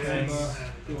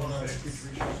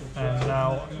 And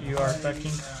now you are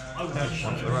attacking. One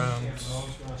for the round.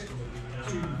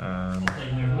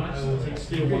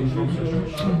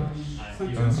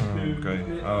 Okay,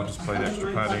 I'll just play the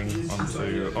extra padding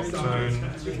onto Octone.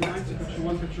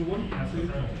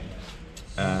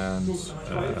 And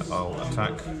I'll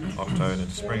attack Octone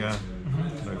into Springer.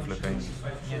 No flipping.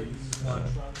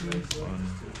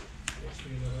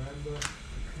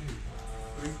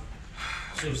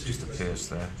 So it's just a pierce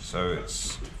there. So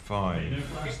it's 5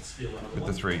 with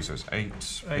the 3, so it's 8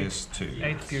 pierce 2.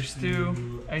 8 pierce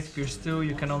 2. 8 pierce 2,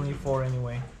 you can only 4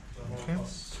 anyway. Okay.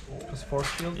 Plus 4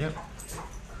 skill. Yep.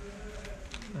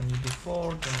 Then you do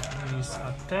 4, then he's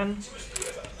at 10.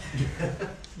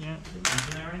 Yeah.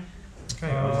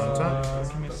 Okay, I'll attack.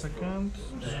 Give me a second.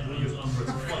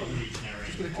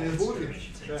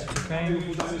 Okay.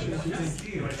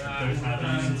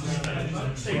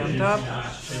 On tap.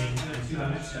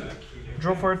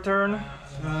 Draw for a turn.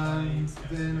 And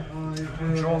then I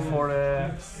Draw for a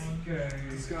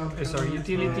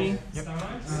utility. Yep. and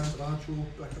I'll draw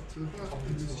back up to the back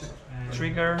and just check.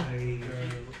 Trigger.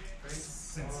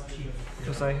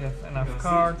 Because I have enough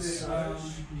cards.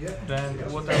 Then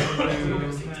what I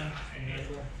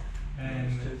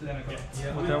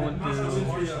would do,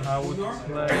 I would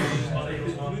play.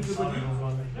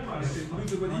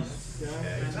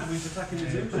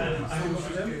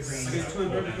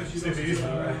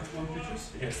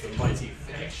 Against the mighty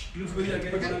fish.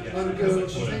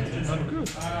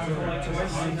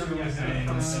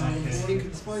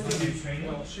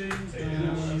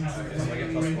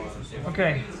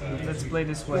 Okay, let's play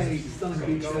this way.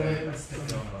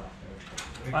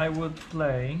 I would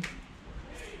play.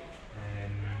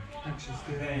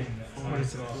 What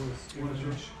is it?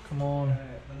 Come on.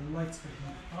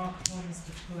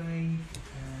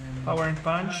 Power and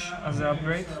punch as the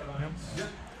upgrade.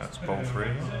 That's ball 3.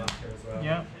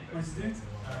 Yeah.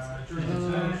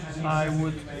 I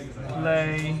would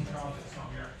play.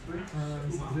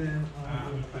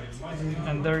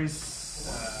 And there is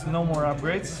no more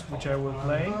upgrades, which I will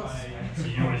play.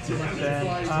 Then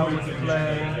I would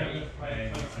play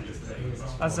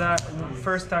as a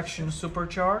first action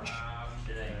supercharge,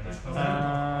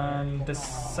 and the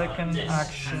second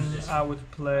action I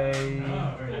would play.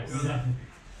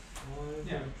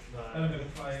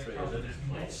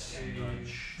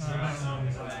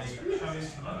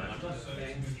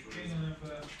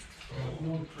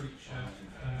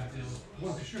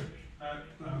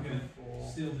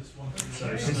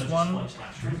 This one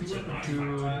to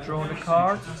draw the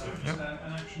card. Yep.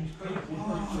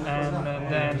 And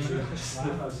then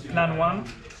plan 1.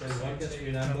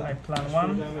 I plan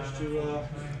 1.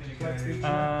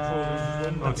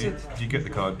 And that's it. Do you get the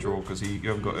card draw because you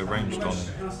haven't got arranged on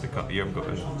the card? You haven't got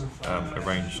a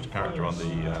arranged character on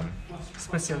the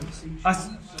Special.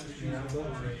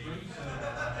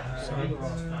 Sorry.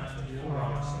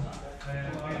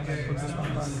 Put this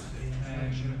one back.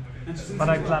 But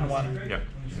I plan 1. Yep.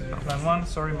 Plan 1,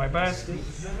 sorry, my bad.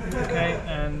 Okay,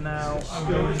 and now I'm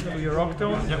going to your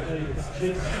Octone. Yep.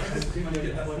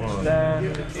 Then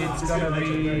it's gonna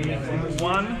be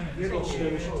 1,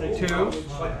 2,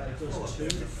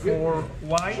 4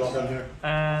 white,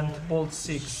 and bolt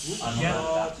 6.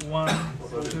 Yeah, 1,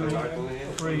 2,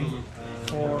 3,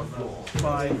 4,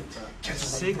 5,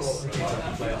 6.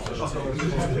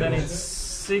 Then it's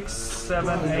 6,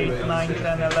 7, 8, 9,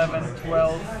 10, 11,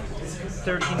 12,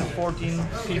 13, 14,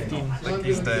 15.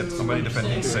 He's dead. I'm only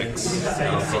defending 6.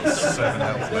 I've got 7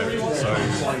 health left. So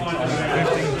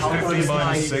 15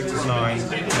 minus 6 is 9.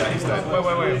 Yeah, he's dead.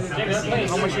 Wait.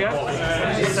 How much you have?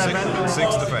 7.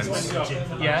 6 defense.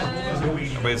 Yeah.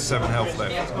 With 7 health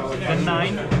left. Then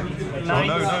 9. Oh,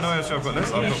 no, so I've got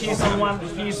less. He's on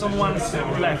one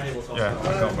left. Yeah, I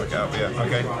can't work it out, but yeah,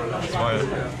 okay. Fine.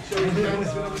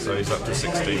 So he's up to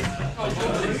 16. That's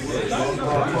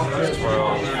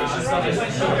 12.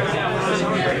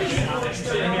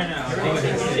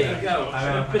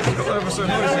 That was so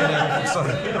noisy and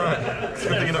sudden. Right. It's a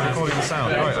good thing you're not recording the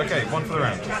sound. Right, okay, 1 for the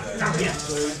round.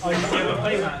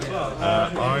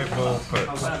 I will put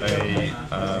a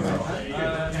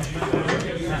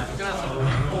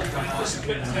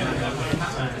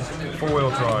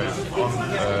 4-wheel drive on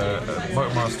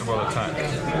Motormaster will attack.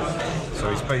 So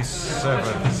he's base 7.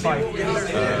 5.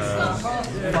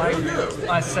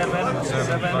 5. 7.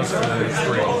 7.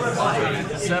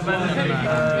 7.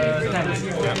 10.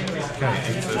 Yeah. Okay,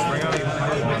 into Springer.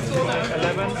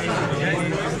 11. Yeah.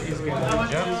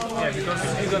 Yeah, because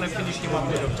you're gonna finish him up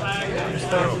later.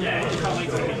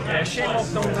 Yeah, shame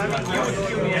of don't have it. You would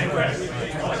kill me anyway.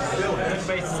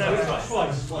 Base 7.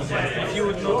 If you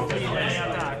would not kill any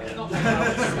attack.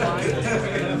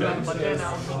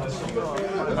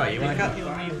 Right, you want to cut?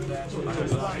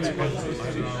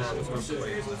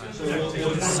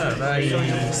 So that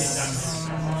is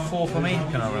 4 for me,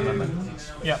 can I remember?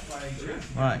 Yeah.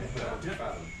 Right.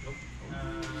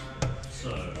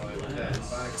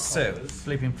 So,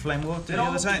 flipping flame ward to the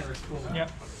other side. Yeah.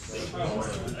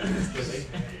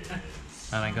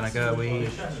 And I'm gonna go with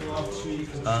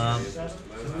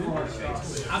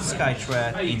Sky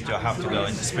Tread into have to go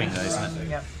into Springer, isn't it?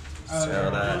 Yeah. So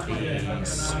that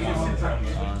is 1,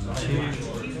 2,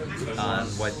 and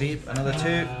White Deep, another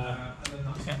 2.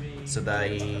 So that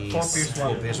is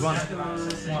 4 pierce 1.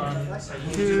 1,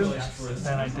 2,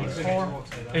 then I take 4.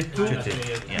 2. 2,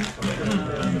 yeah.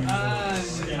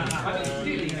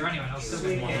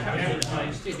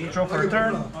 Draw for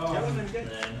turn.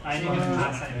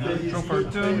 Draw for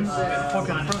turn.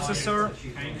 Pocket processor.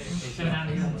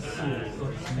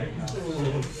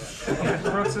 Pocket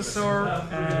processor,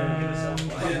 and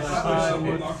I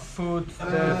would put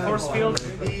the force field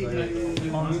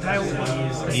on tile.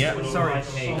 Yeah. Sorry,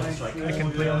 I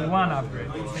can play only 1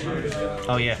 upgrade.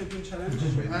 Oh yeah.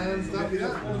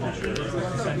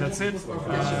 And that's it.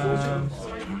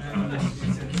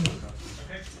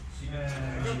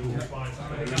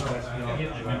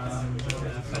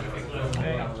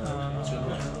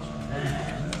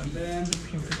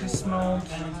 Into this mode.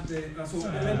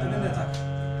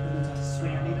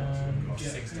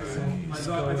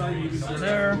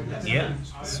 There. Yeah.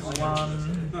 It's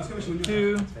 1,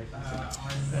 2,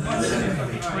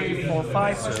 3, 4,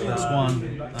 5. So that's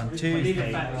 1 and 2,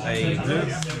 a blue,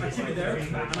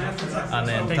 and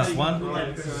then that's 1.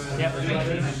 Yep.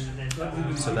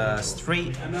 So that's 3.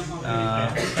 You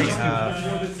have.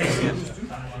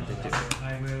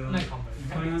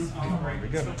 There we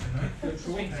go.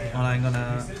 And I'm gonna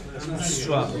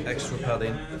swap extra pad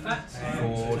in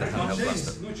for the handheld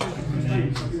blaster.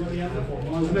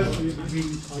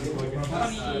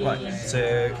 Right, so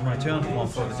my turn, 1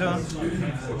 for the turn.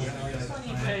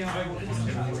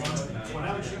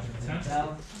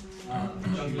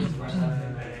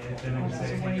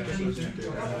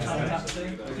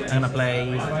 I'm gonna play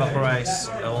Vaporize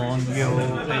on your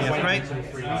player grate.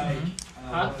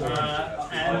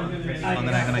 And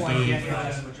then I'm gonna give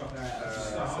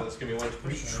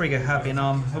Trigger Happy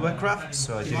Arm Hovercraft,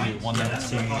 so I do want them to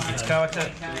its character.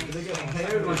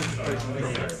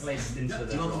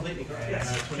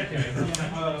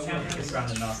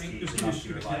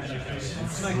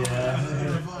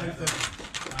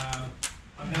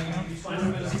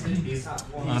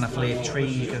 I'm gonna play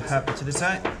Trigger Happy to the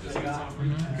side.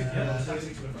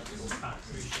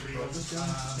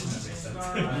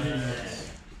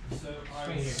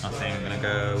 I think I'm gonna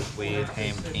go with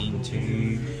him into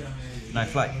Night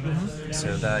Flight.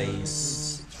 So that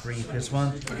is 3 pierce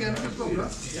 1.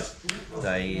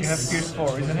 That is. You have pierce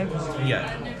 4, isn't it?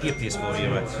 Yeah, pierce 4,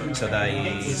 you're right. So that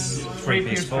is 3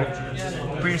 pierce 4.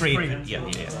 Pierce 3. Yeah,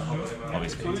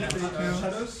 obviously.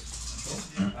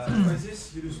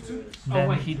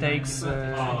 Then he takes 3.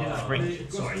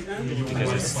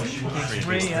 Because it's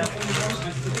 3, yeah.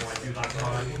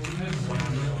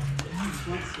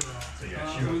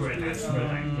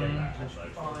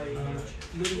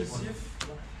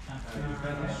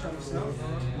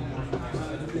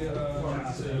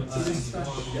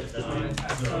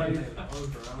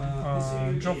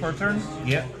 Draw for turn.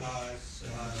 Yeah.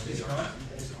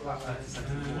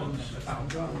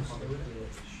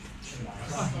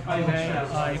 Okay,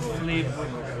 I flip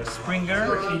Springer.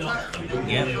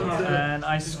 Yeah. And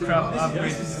I scrap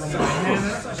upgrade from my hand.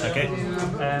 Okay.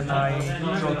 And I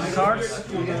draw 2 cards.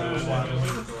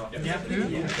 Yeah. Yeah.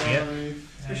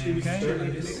 Okay.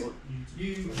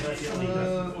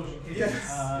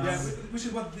 Yes, which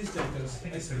is what this deck does.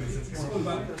 It's all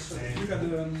about, look at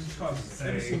the cards.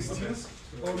 Everything steals,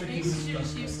 or He's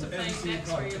just used to playing decks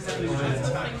where you're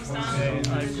Okay,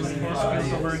 I put force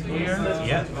field over here.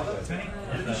 Yeah.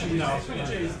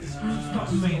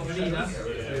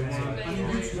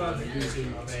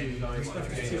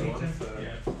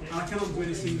 I cannot do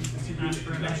anything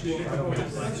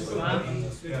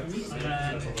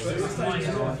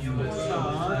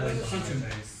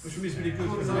which means really good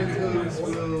because I can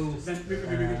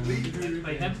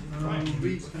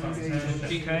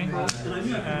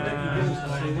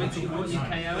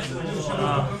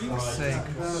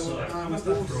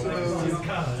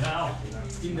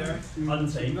in there. Oh,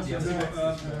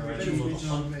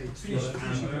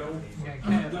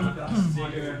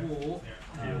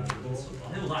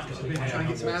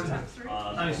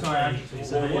 sorry.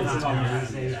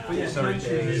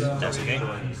 That's okay.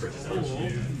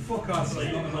 Forecast is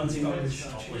not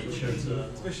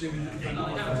especially with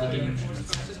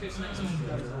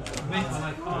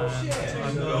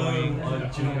I'm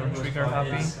going trigger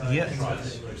happy. Yeah.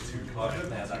 Okay,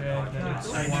 then it's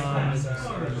 1,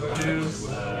 2.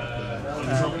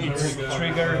 It's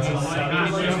trigger, it's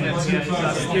ability, that's it, +2.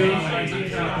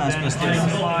 Then it's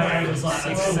 5,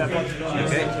 6, 7.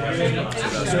 Okay.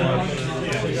 So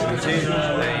that's 1, 2,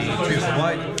 a 2 for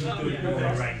white.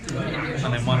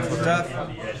 And then 1 for tough.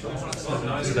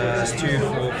 So that's 2,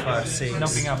 4, 5, 6,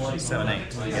 Nothing up. 7,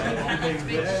 8.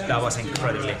 Yeah. That was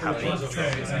incredibly happy.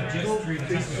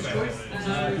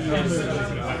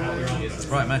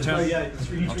 Right, my turn.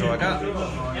 I'll draw a card.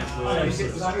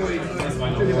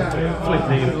 Flip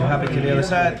the happy to the other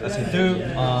side, as you do.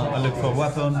 I look for a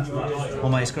weapon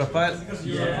on my scrap pile. This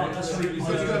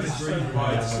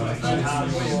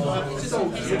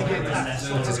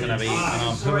is going to be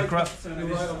hovercraft.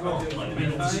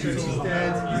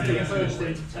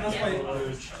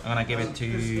 I'm going to give it to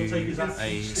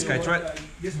a sky threat.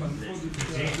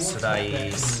 So that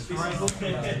is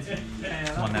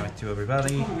 1 damage to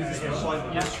everybody.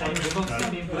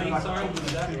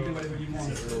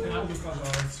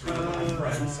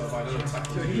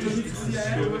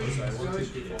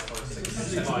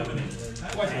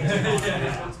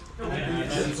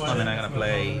 And then I'm going to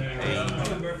play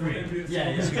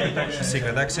a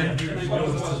secret action.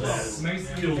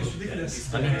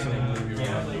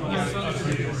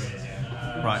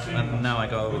 Right, and now I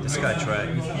go with the sky track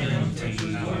into,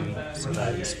 so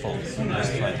that is 4. Let's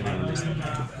try to remember this.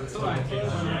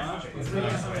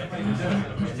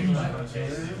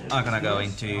 I'm gonna go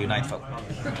into Nightfall.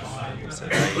 So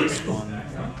that is 1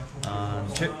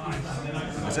 and 2.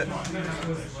 That's it.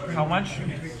 How much?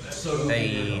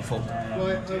 A 4.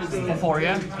 For 4,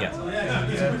 yeah? Yeah.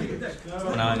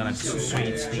 Now I'm gonna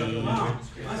switch the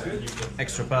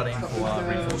extra padding for a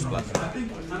reinforced blood.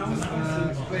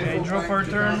 Okay, draw for a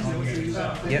turn.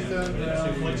 Yep.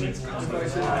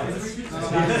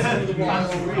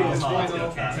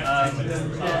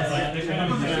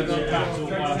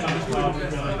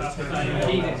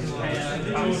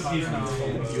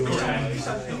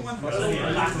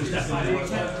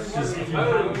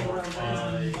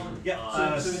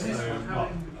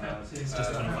 It's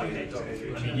just 25k.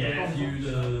 Yeah, if you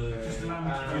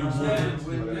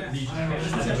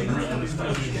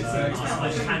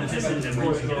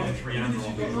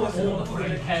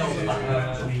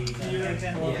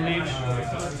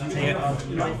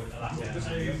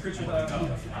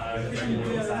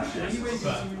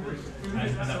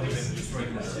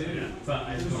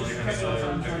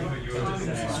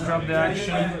Drop the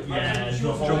action,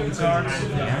 draw the cards,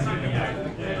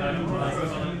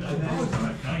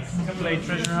 play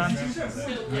treasure hunt.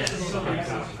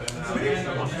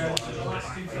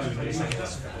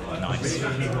 Nice.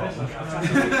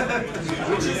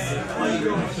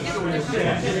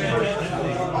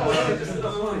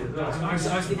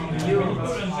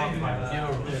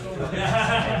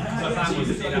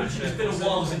 It's been a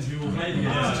while since we all played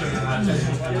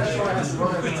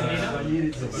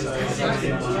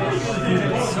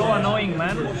So annoying,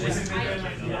 man.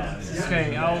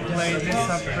 Okay, I'll play this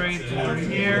upgrade over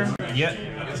here. Yep.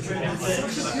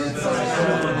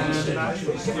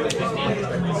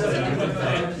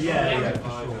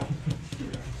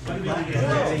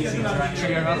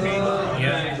 Trigger happy.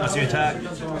 Yeah, as you attack,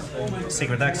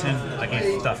 secret action, I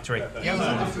give tough 3.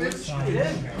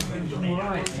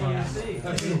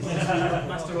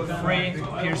 3,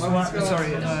 pierce 1,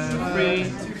 sorry, 3,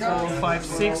 4, 5,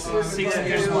 6, 6,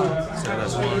 pierce 1. So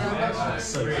that's 1,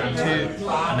 2,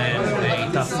 and then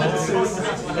a tough 4.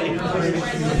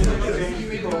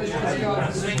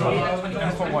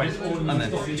 And for white. And then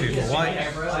 2 for white.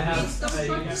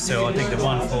 So I'll take the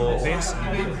 1 for this.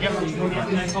 Yep.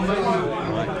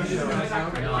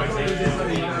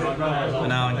 And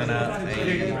now I'm gonna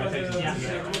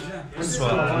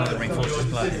swap another reinforced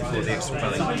blood for the extra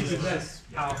padding.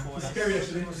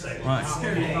 Right.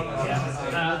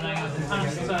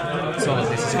 So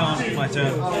this is gone. My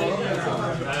turn.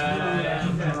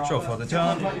 Draw for the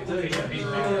turn.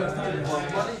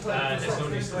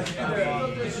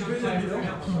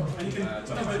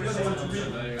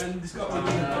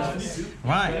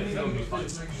 Right.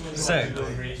 So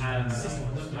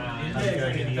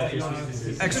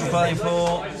extra padding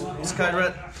for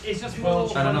Skyred,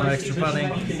 and another extra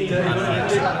padding,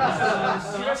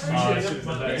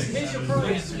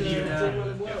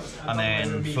 and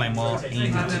then Flame Wall into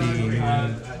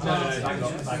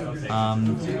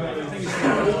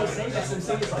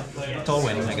tall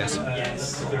win, I guess.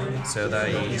 So that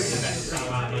is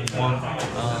 1,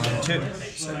 2.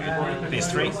 So there's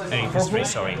 3. There's 3.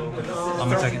 Sorry.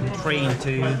 I'm attacking 3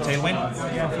 into tailwind.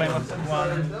 Flame of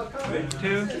 1,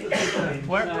 2.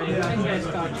 Where?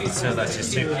 So that's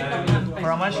just 2. For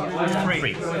how much?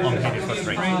 3. I'm hitting for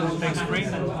 3. 3 takes 3.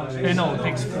 No, it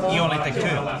takes 4. You only take 2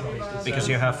 because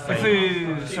you have.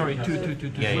 Sorry, 2.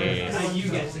 Yeah. You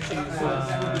get to choose.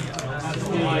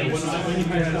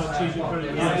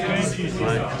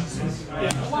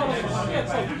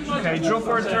 Okay, draw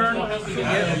for a turn.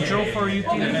 Draw for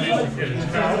utility.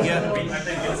 Yeah.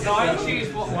 1, 2, 3,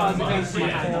 4,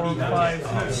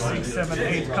 5, 6, 7,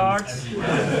 8 cards. 8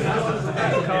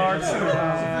 cards.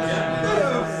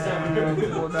 And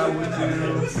what I would do.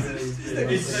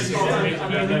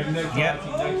 Yeah.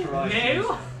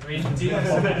 No.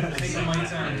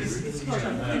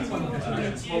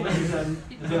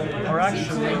 Or actually,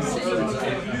 give me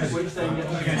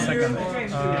a second.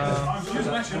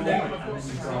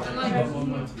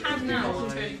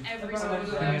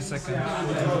 Give me a second.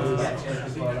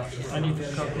 I need to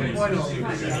calculate. One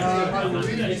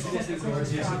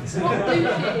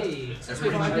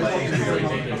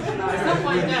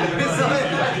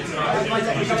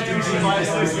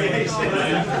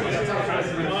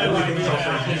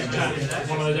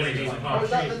of those LEDs in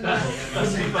March. I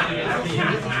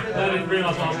didn't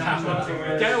realise I was passed.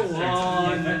 Go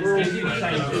on, we're all the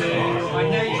same blue. I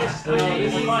know you.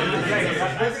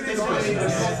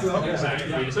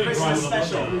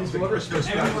 Special. The Christmas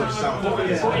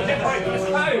Okay,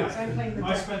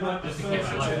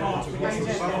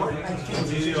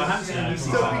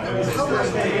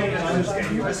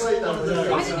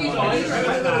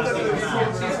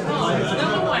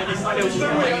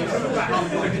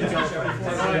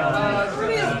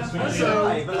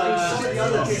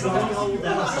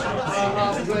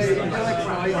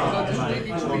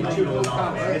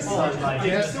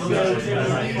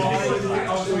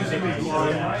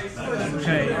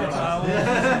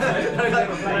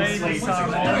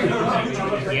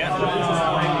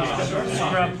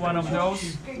 scrap one of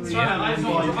those.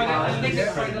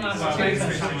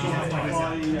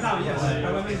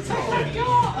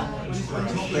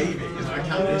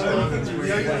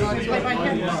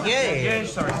 Yeah,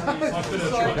 sorry.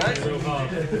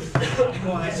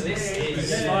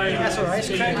 That's alright, it's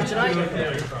training tonight.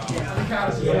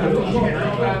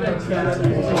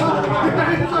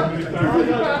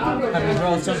 Have you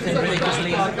rolled something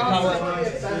ridiculously power?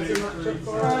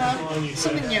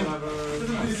 Something new.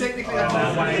 Technically, I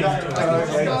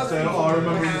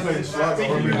remember you playing Slack. I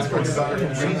remember you spoke about it.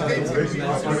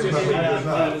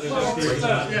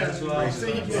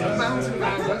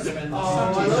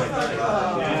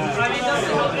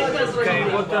 Okay,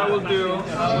 what I will do, I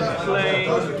will play.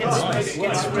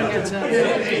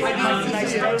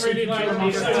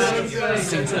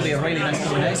 Seems to be a really nice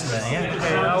combination then, yeah.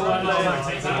 Okay, I will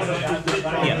play.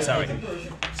 Yeah, sorry.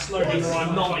 Slowly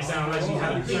knock it down as you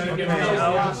have. Okay,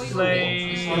 I'll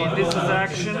play. This is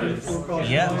action.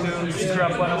 Yeah. To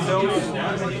scrap one of those.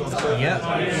 Yeah.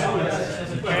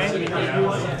 Okay.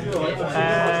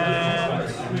 And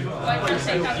Just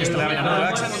having another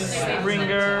action.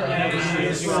 Springer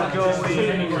is going.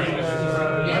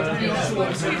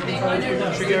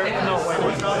 Trigger. No, wait.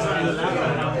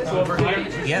 Over here.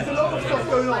 Yeah.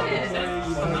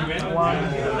 1,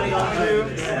 2,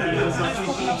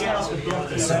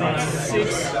 6,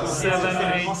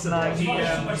 7, 8,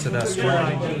 9. So that's 1,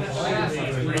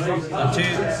 2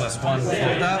 plus 1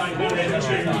 for that.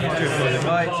 2 for the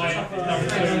right.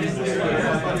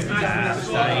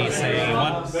 That is a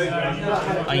 1.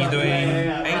 Are you doing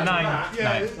 8? 9.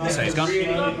 So he's gone.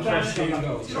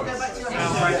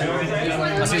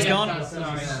 As he's gone.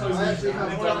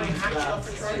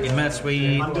 It matches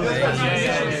with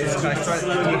Sky Strike,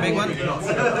 the big one. You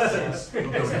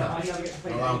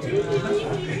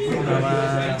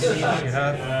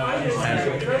have 10.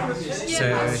 So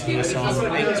he's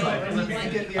on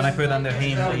 8. And I put under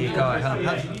him the card I haven't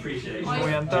had.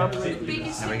 We end up.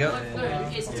 There we go.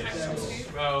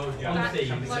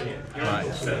 Right.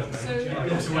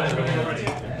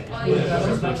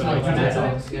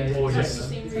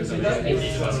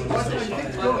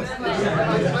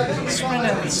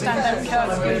 Springer, the standout card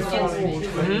of blue form.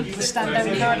 The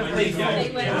standout card of blue form.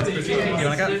 You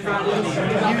want to go?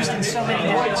 Used in so many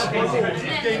decks.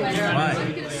 Right.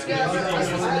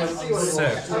 So,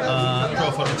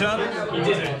 draw for the turn.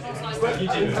 Okay.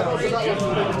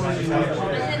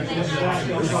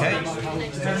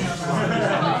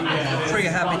 Pretty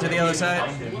happy to the other side.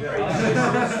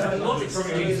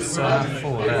 So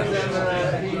 4 there.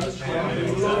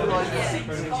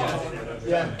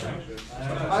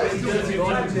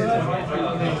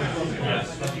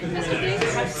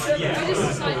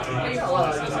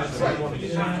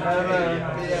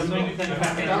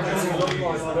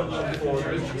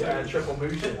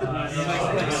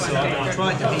 So I'm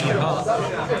trying to hit your heart.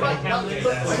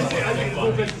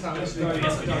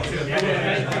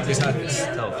 This has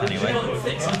stealth anyway.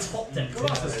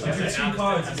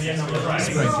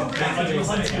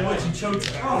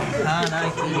 And I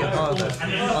hit your heart.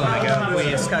 Oh my god, we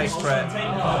escape spread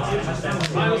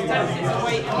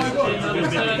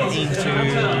into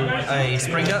a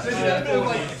Springer.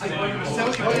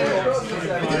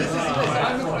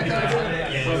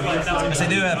 As I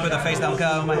do, I put a face down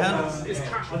card on my hand.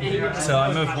 So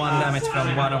I move 1 damage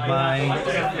from one of my. I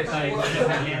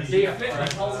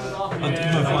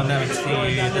move 1 damage to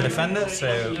the defender,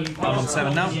 so I'm on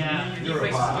 7 now.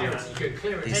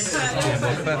 This didn't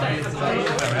work perfectly.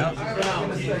 There we are.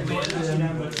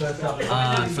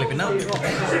 And flip it up.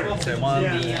 So 1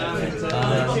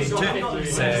 2.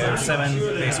 So 7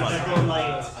 base 1.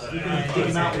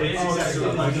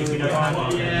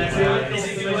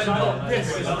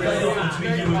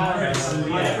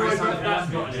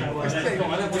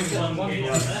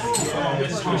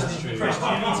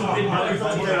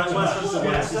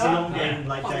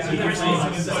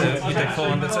 So you take 4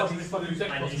 and that's it.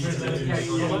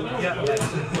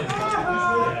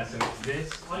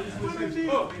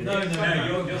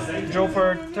 Draw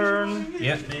for a turn.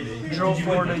 Yep. Draw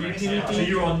for the utility. So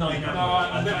you're on 9 now.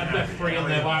 I left 3 in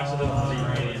there by accident.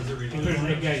 Including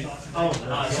the gate. Oh,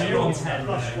 so you're on 10.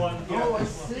 Oh, I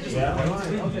see.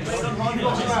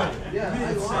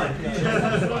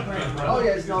 Oh,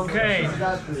 yeah, it's not. Okay.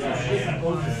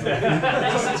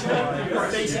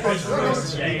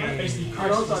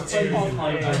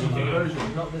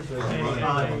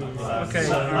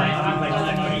 Okay.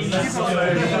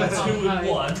 2 and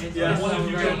 1. One of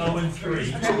you got 0 and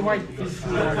 3.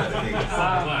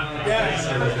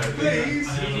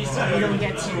 Please. You don't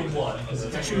get to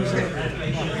choose it.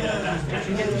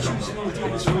 You get to choose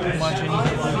Too much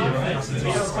anything.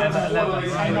 7,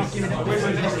 11. I'm not giving it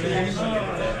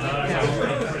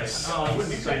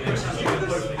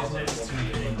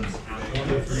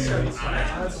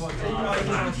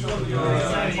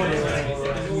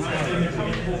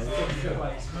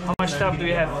How much stuff do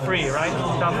you have? 3, right?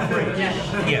 Stuff 3.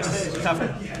 Yes. Tough.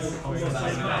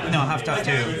 No, I have tough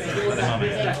 2 at the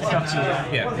moment. Stuff 2.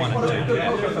 Yeah, 1 and 2.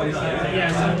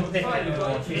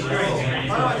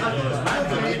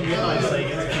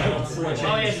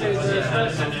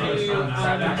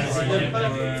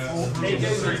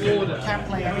 can't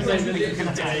play everything you can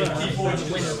attack.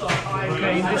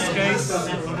 Okay, in this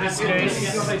case,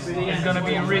 it's gonna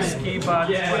be risky, but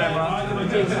whatever.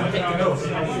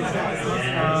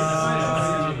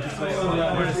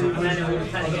 Where is it?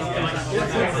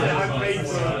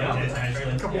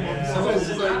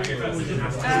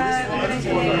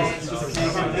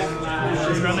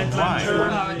 Granite launcher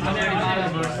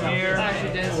over here.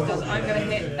 I'm gonna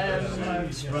hit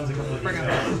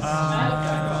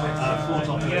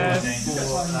Yes.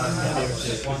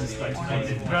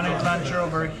 Granite launcher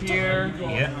over here.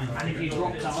 Yeah.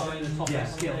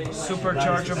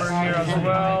 Supercharge over here as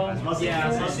well.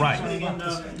 Right.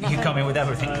 You come in with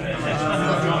everything.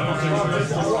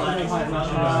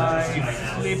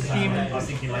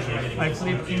 I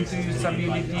flip him to his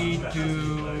ability to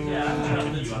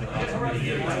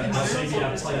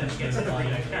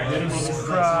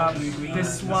scrap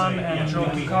this one and draw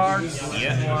 2 cards.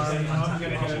 Yeah.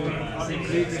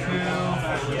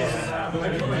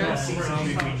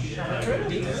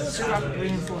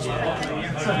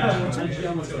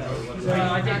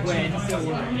 I did win.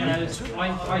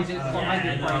 I did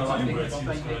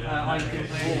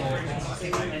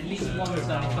at least one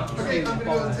Okay, I'm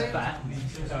going to take back.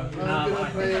 I'm going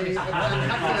to play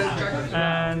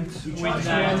And with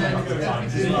him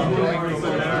going over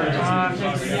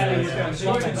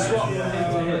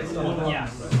Yeah.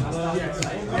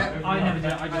 I never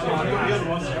did. I just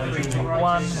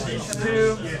 1,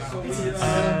 2,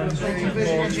 and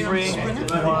 3,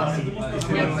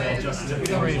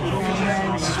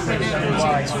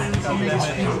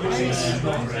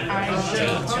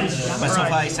 What's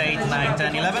up, I say 9,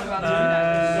 10, 11?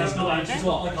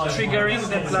 triggering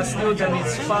the +2, then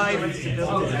it's 5,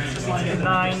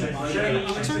 9,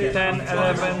 10,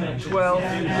 11, 12,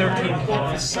 13.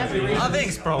 I think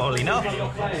it's probably no.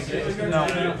 No.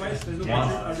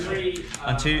 1,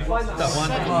 and 2, that 1,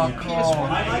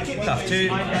 that 2,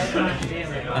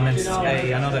 and then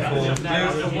another 4 blue.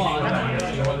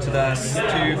 So that's 2,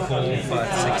 4,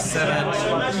 5, 6, 7,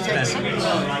 10.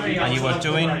 And you were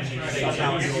doing 13,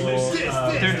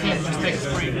 just take a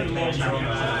spring. I'm on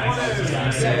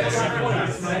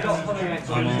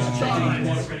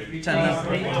 10 now.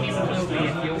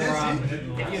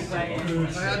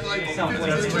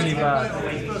 That's really bad.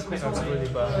 That's really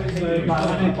bad.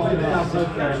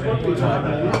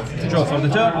 Draw for the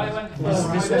turn.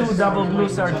 These 2 double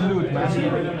blues are glued, man.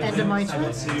 End of my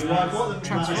turn.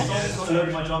 Transfer.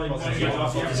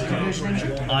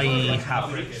 I have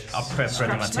a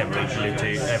pretty much every blue to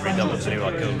every double blue I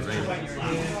go really.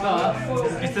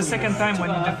 It's the second time when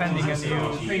you're defending and you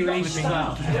flipping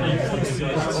out.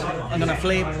 I'm gonna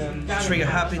flip, trigger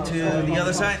happy to the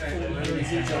other side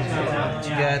to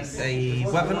get a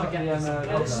weapon.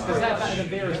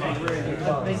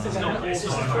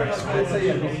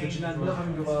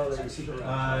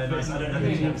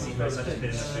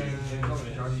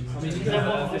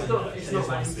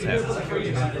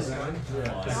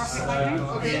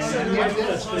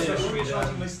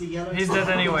 He's dead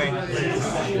anyway.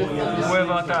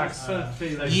 Whoever attacks.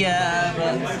 Yeah,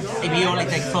 but if you only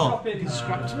take 4.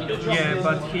 Yeah,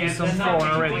 but he's on 4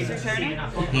 already.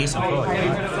 He's on 4.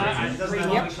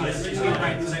 Yep.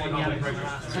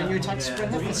 So you attack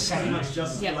Springer for 7.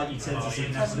 Yep.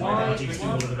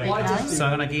 So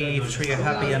I'm gonna give trigger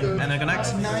happy and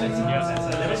Energonax.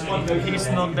 He's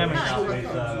not damaged.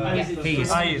 He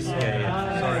is. I is.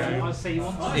 Yeah. Sorry.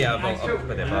 Yeah, I'll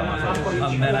put it back.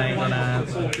 And then I'm gonna.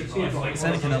 Is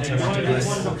anything else I want to do?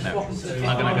 No.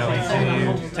 I'm gonna go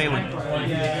into Tailwind.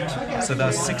 So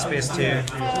that's 6 PS 2.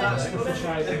 That's it.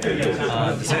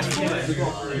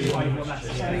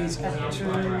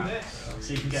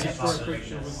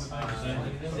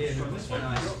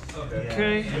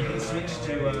 Okay.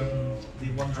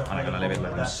 I'm gonna leave it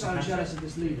like that.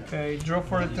 Okay, draw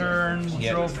for the turn,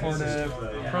 draw for the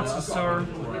processor.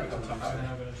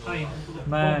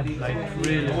 Man, like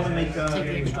really.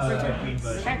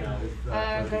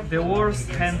 The worst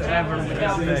hand ever with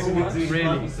this deck,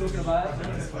 really.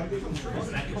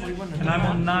 And I'm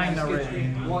on 9 already.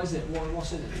 What is it?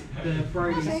 What's in it? The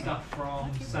Brody stuff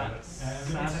from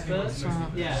Sanford.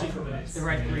 Yeah, the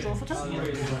red green.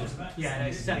 Yeah,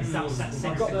 no, set 6.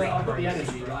 I've got the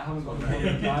energy, but I haven't got the I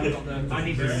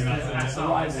need the SR.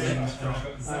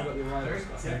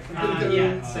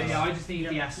 Yeah, so yeah, I just need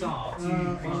the SR.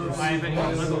 I've only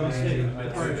got 2.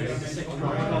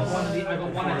 I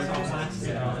got 1 SR left. That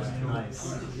is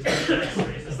the.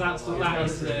 That's so bad.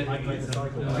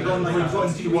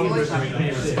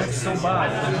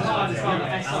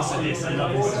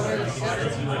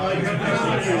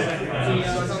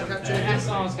 The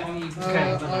SR is going to be it's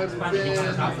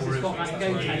got that go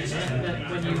chain that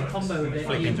when you combo with it,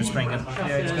 Flick into spring and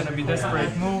yeah, it's gonna be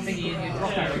desperate move. 2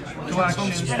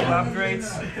 actions, 2 upgrades.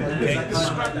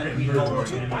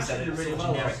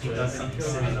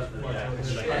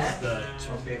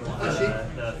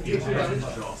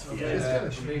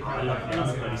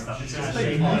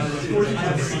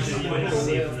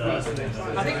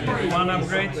 I think 1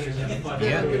 upgrade.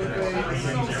 yeah.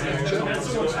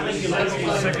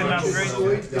 Second upgrade.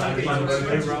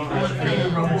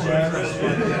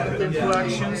 2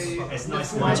 actions.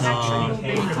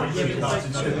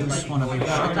 Just one of your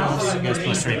shutdowns. Yes,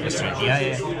 +3, +3. Yeah.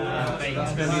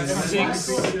 Then it's 6.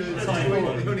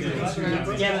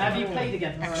 yeah, have you played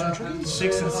again?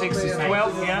 6 and 6 is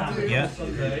 12, yeah? Yeah.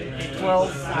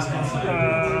 12.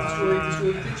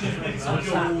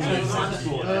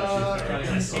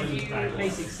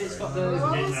 Basics, it's got the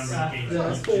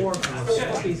 4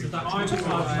 copies of that.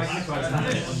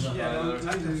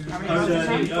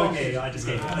 Okay, I just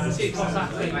gave it.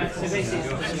 Exactly. So basically,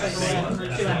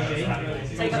 2 energy.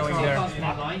 Take up 2 cards from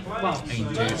your line. Well,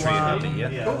 Into trigger happy, yeah.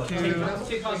 take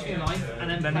 2 cards from your line, and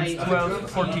then play it's 12,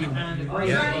 14. and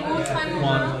Yeah.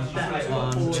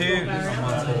 1, 2, and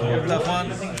 1 for that one.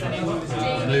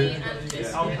 Blue.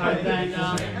 and then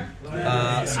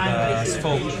So that's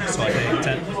 4, so I take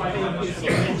 10.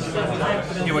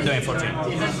 You were doing 14.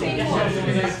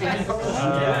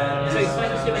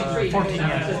 14,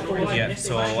 yeah. Yeah,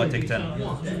 so I take 10.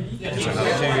 Because I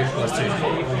have 2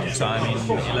 +2. So I'm in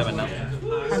 11 now.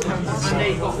 There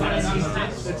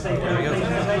we go.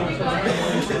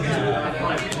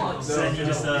 So then you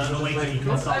just wait till you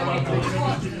can start rolling.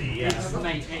 So,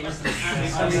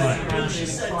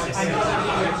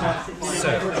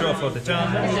 draw for the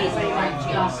turn.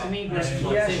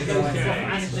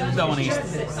 That one is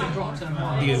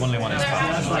the only one is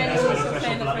fast.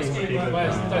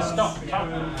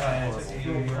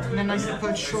 And then I can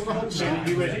put shoulder holster.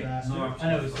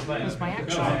 That's my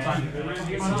action.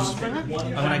 On the springer.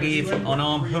 I'm gonna give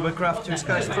unarmed hovercraft to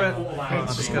Sky Threat. I'll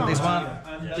discard this one.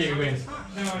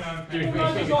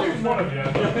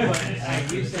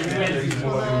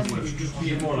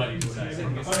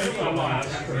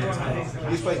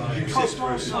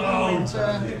 Cosmos into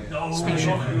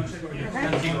Speaker.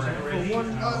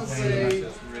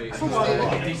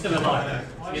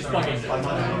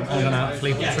 I'm gonna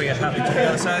flip 3 at happy to the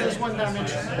other side. There's 1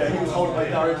 damage. It's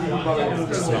not gonna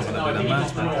do that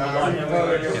much, but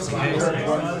just in case.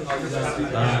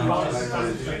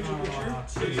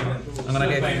 I'm gonna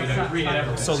get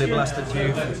solely blasted to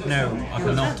you. No, I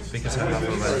cannot because I have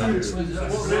already done it.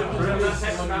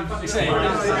 I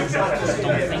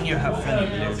don't think you have any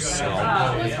blues, so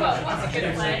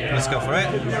let's go for it.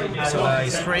 So that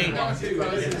is 3,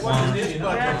 1,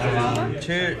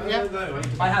 2.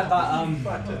 I had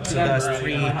that. So that's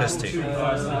 3 plus 2.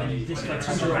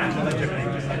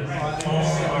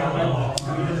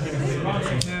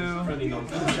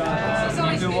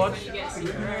 Do what?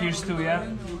 Pierce 2, yeah?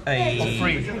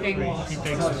 3. He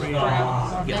takes 3.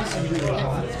 Yes.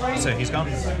 So he's gone.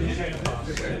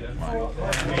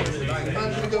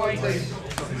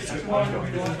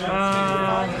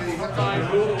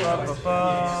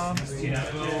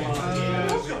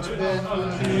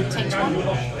 Takes 1.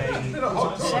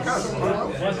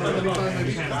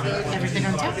 Everything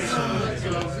on top.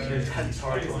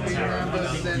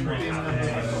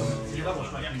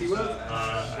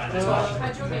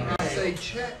 Say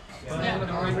check. If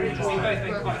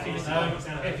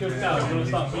you're down, you'll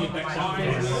start reading next time.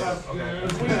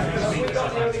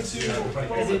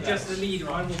 Is it just the lead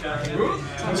one?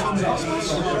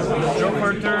 Draw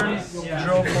for turn,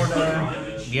 draw for the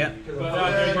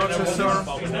processor.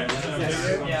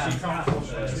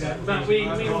 But we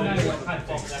all know what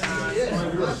Padbox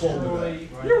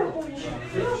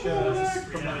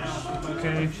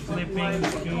Okay, flipping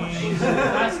key.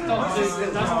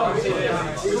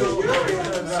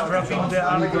 Dropping the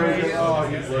upgrade.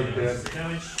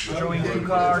 Drawing 2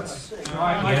 cards.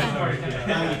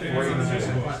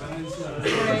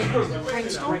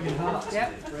 Brainstorm. Yep.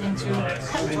 Into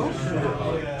Petal.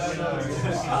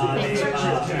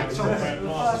 So I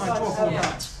draw 4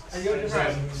 cards.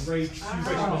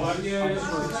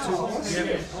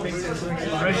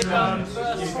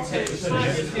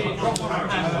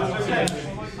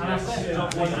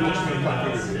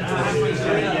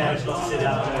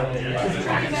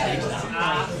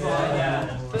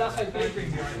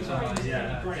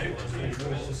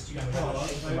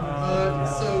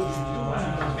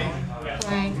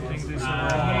 Playing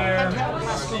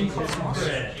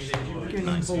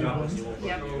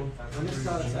Yep.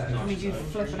 Let me do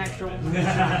flip an extra one.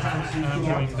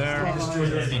 Going there.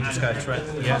 Into Sky Threat.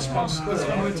 Yes. No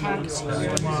attack.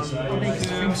 Make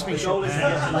extreme speed.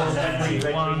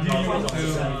 1,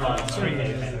 2, 3.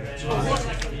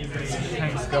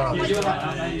 Thanks God.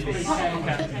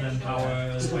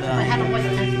 I had a white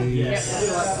pen.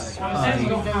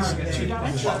 Those 2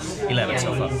 damage. 11 so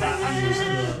far.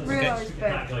 Realised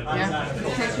that. Yeah.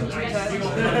 Taking 2 turns.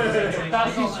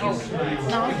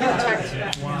 No, you attacked.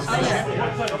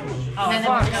 Oh,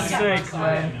 fuck's sake,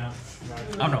 man.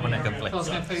 I'm not gonna conflict.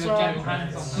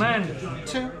 Man,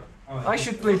 2. I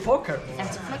should play poker.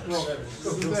 That's a flip.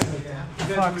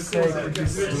 Fuck's sake, with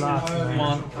this last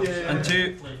 1 and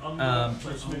 2.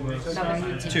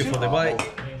 2 for the white.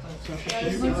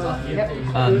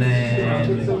 And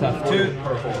then tap 2.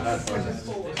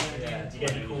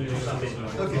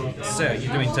 So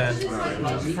you're doing 10.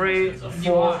 3,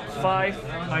 4, 5.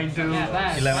 I do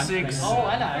 11. 6,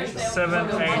 7,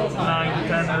 8, 9,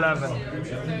 10,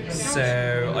 11. So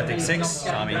I take 6, so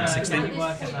I'm in 16.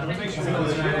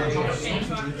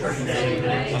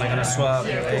 And I'm gonna swap a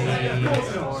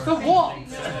For what?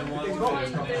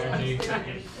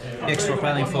 extra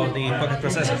planning for the pocket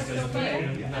processor.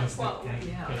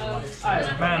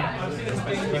 Man,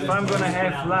 if I'm gonna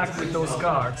have luck with those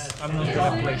cards, I'm not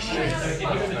gonna play shit.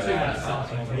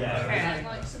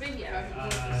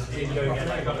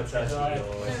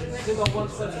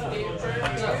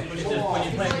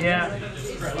 Yeah.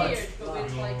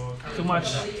 Too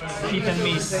much hit and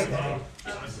miss.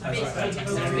 One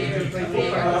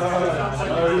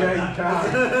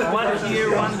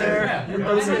here, one there.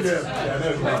 That's it.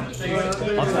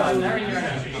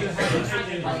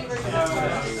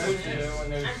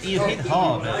 You hit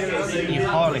hard, but you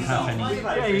hardly have any.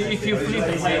 Yeah, if you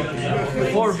flip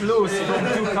 4 blues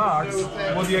from 2 cards,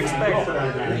 what do you expect?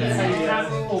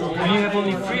 And you have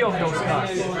only 3 of those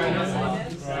cards.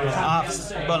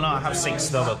 Well, no, I have 6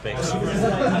 double picks.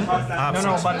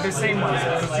 No, but the same ones.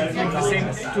 Because you flip the same,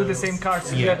 2 the same cards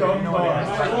together. You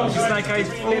know, it's like I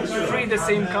flipped 3 the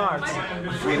same cards,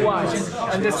 3 ones,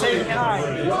 and the same card.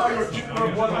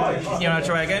 You wanna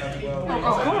try again?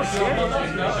 Of course, yeah.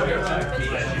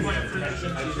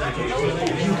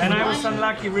 And I was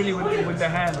unlucky really with the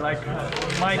hand. Like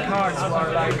my cards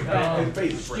were like.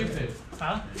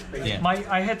 I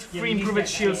had 3 improved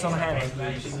shields on hand.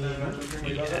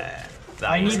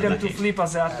 I need them to flip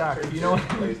as an attack, you know?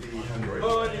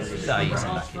 That is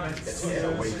unlucky.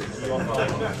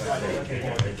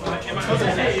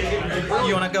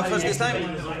 You wanna go first this time?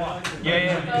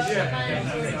 Yeah.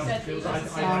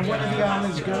 One of the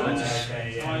armies goes.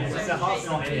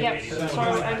 Yep, so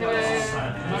I'm gonna...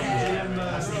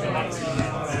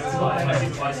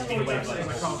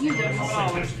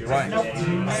 Right. Nope.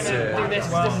 Do this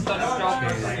is done job.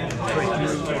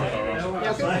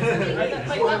 That's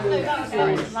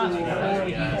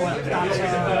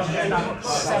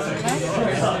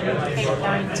 7, 8,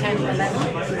 9, 10, 11.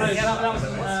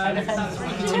 And defend 3.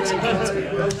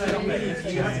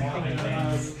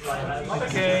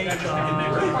 Okay.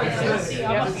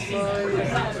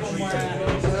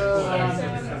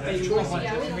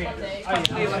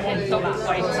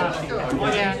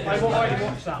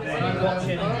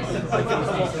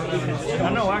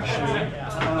 No, actually,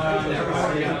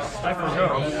 I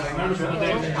forgot.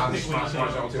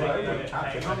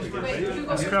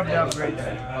 Let's grab the upgrade.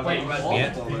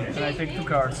 Yeah. And I take 2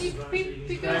 cards.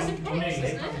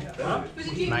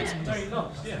 Nice.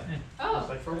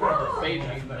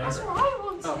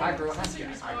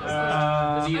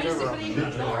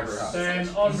 Then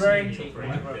Andre.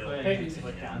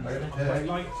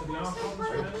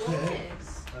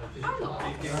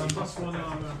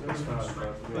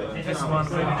 This one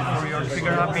ready for your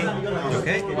trigger happy.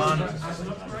 Okay. 1,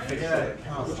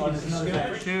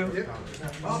 2,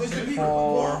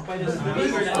 4,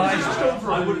 5.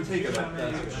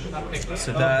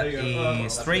 So that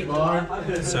is 3.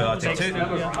 So I'll take 2. And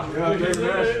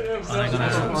I'm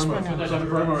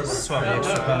gonna swap the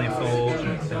extra value for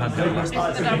the hand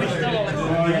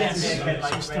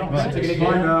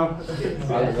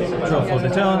Draw for the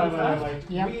turn.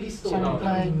 Yep, so I'm going to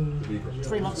play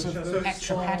 3 lots of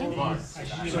extra padding as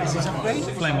his upgrade.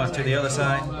 Flame one to the other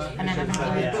side. And then I'm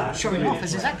going to show him off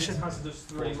as his action.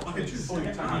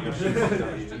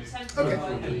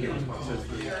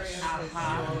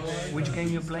 Which game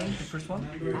you playing? The first one?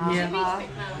 Yeah.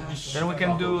 Then we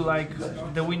can do like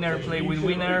the winner play with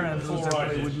winner and loser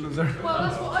play with loser. Well,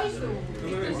 that's what I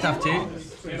thought. Have to.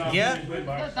 Yeah.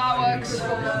 That works.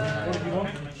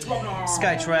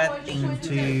 Sky Trap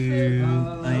into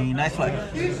a knife flag.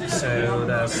 So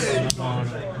that's 1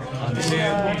 and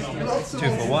 2. 2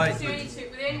 for white.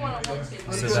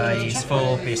 So that is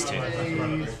 4 piece 2.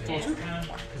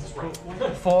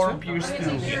 4 pierce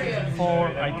 2. 4,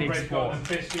 I take 4.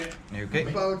 Okay.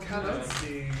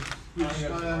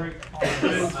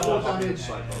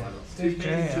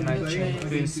 Okay, and I change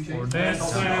this for this.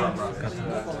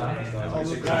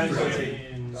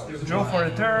 Draw for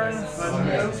a turn.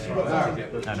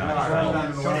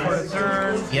 Draw for a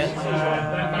turn. Yeah.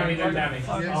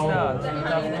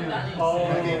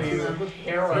 What is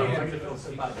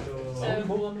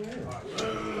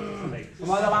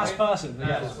Am I the last person?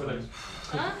 Yes.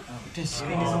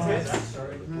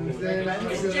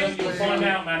 Find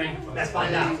out, Manny. Let's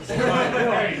find out.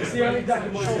 It's the only deck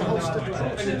in my holster.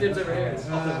 And the dibs over here.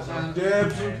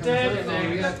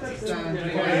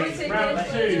 Round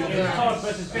 2. Todd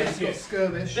versus Biscuit.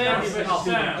 Skirmish. Deb versus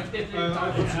Sam.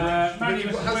 Manny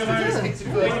versus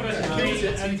Willow. Vicky versus me.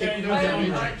 And James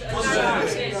versus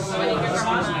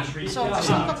So I've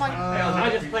still got my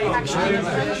action.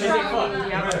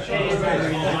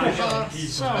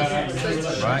 So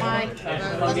my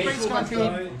upgrade's going to be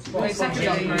my second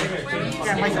upgrade.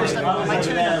 Yeah, my first upgrade, my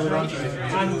 2 upgrade.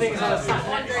 And things like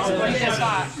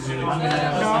that. No,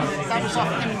 that was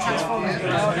off him transforming.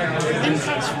 Him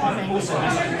transforming, like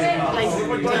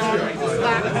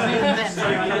that and then. So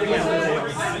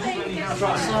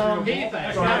now I'm going to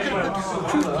put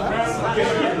Cooper,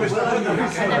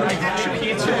 and then my action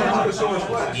here too.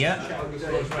 Yeah.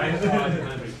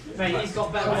 Mate, he's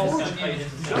got better balls than me.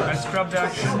 I scrub the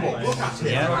action.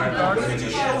 Yeah.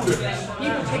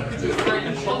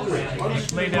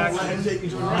 Play the action.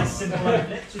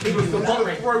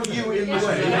 Throw you in the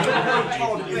way.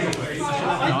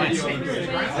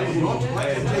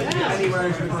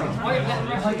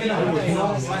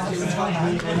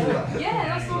 Yeah,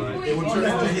 that's not It will turn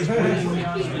into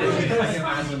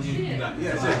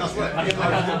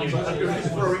his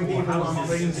throwing people on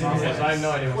things. I have no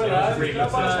idea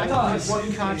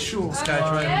One card short. Sky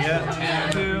Trap, yeah.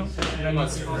 2, then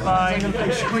it's 5, 8,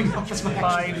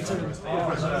 So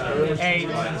it's 8,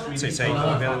 yeah, 3, 6. 8,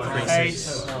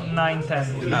 9,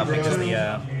 10. No, because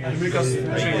the Because the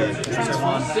trigger. so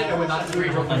 1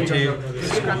 and 2, 2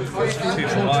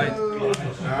 for white,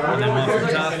 and then 1 for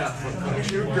top.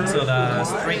 So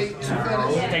that's 3.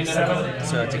 Take 7.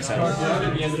 So it takes 7.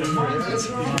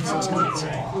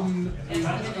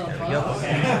 Yep.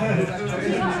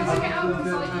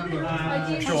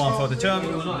 Draw 1 for the turn.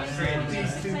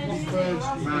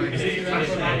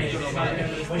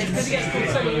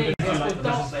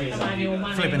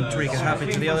 Flipping trigger happy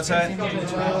to the other side.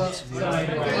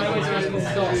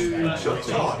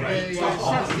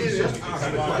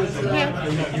 Yeah,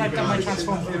 and I've done my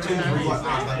transform for the 2 now.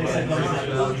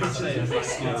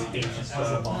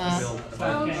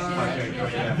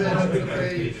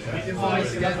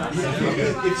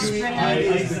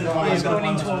 He's going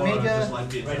into Omega.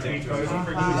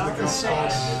 6.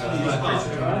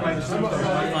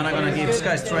 And I'm gonna give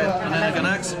Sky Threat and then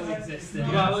Ganax.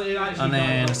 And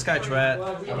then Sky Threat.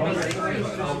 Oh,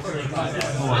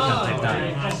 I can't take that.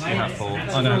 You have 4.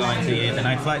 I'm gonna go into the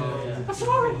Night Flight.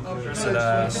 So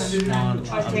that's 1 and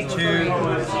 2.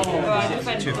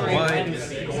 2 for white.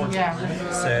 Yeah.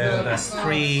 So that's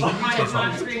 3. 2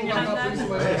 for 3, 4.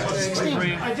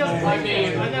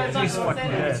 He's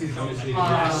fucking dead.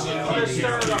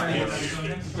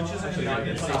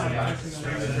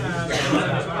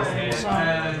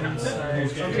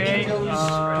 Okay.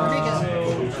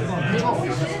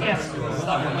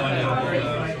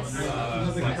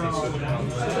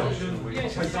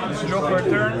 Draw per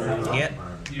turn. Yeah.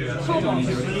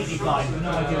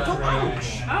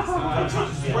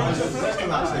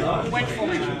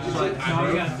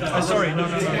 Sorry, no.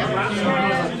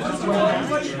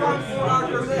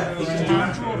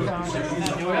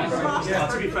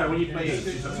 To be fair, when you play each,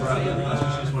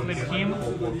 With him.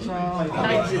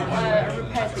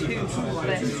 Repair 2 for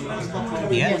this.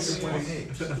 Yes.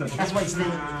 That's why it's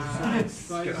there.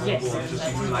 Yes.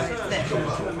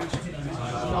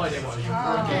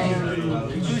 Okay.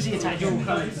 Who's the attack?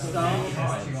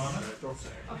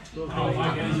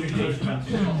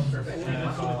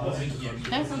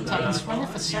 Titans runner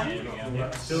for 7.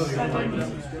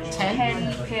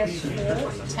 10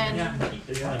 PS4. 10. Yeah.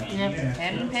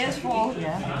 10 PS4.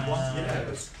 Yeah.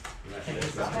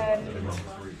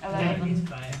 11,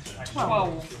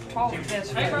 12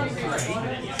 PS4. I go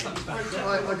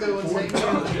and take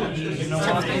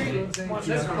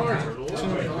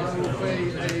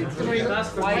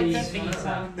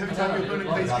every time your opponent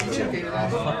plays feature, gain an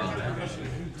alpha.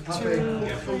 2,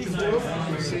 3,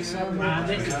 4, 6, 7,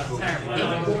 8.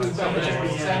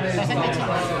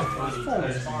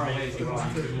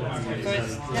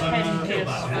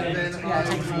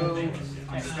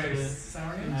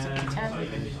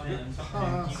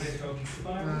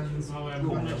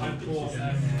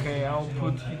 Okay, I'll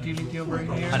put utility over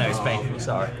here. I know it's painful,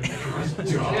 sorry.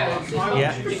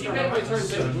 Yeah.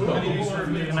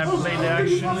 Can I play the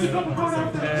action?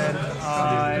 Then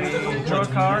I draw a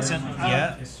card.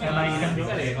 Yeah. And I can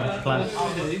Plan.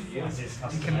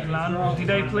 plan. Did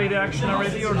I play the action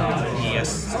already or not?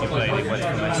 Yes, you played it with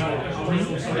formation.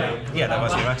 Yeah, that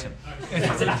was your action. Okay.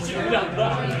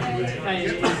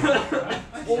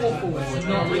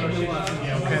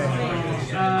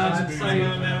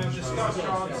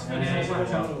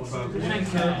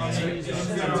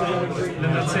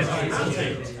 Then that's it.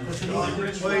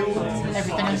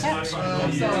 Everything intact.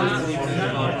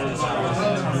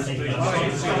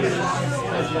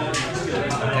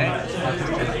 Okay.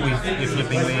 You're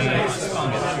flipping the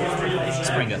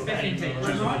Springer.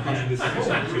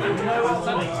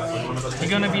 You're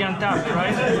gonna be untapped,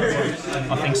 right?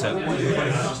 I think so.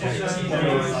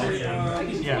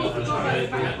 Yeah.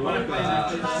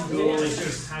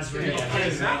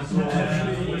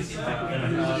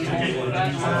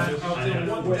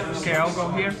 Okay, I'll go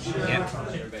here. Yeah.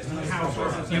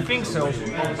 You think so?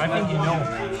 I think you know.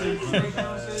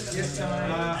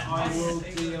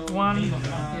 1.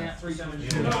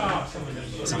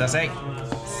 So that's 8.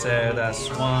 So that's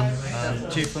 1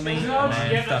 and 2 for me, and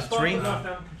then that's 3.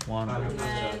 1,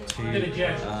 2,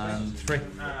 and 3.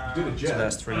 So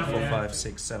that's 3, 4, 5,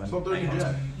 6, 7, 8.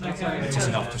 Which is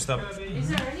enough to stop. And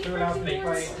then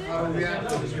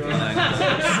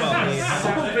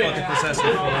swap the pocket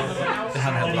processor for the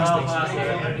handheld plastic.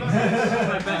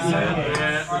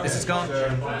 This is gone.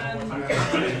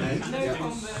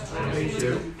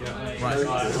 Right.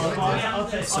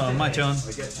 So my turn.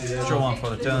 Draw one for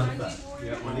the turn.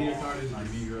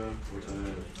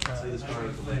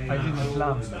 I didn't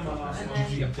plan.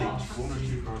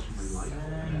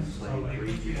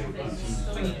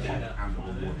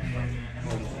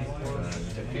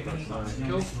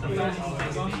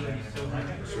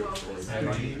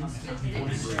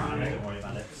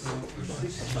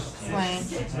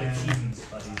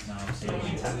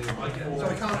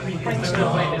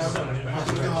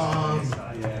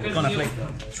 Gonna flick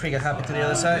trigger happy to the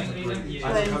other side.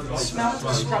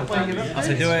 As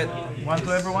I do it, One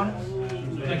to everyone.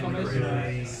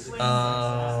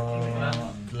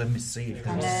 let me see if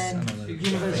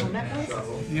there's another.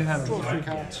 You have Draw 3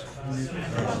 cards.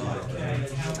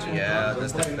 Yeah,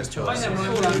 that's the best choice. Oh, no,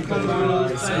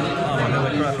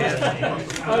 we're crap here.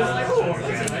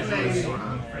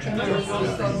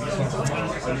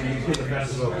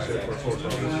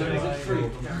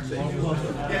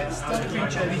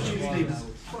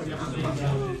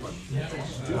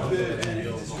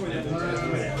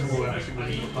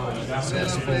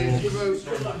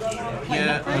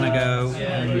 Yeah, I'm gonna go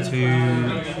into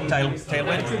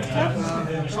tailwind.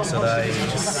 So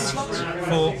that's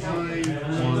 4,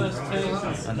 1,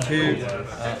 and 2.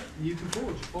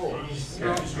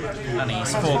 And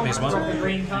he's 4 piece 1.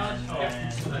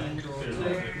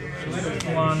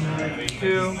 1,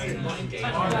 2,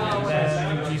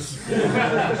 and he's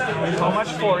how much?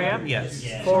 4, yeah? Yes.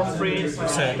 4 free. So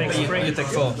Takes you 3. take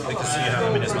 4 because you have a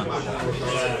minus 1.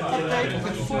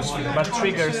 But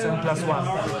triggers and +1.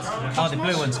 Oh, the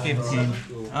blue ones give him.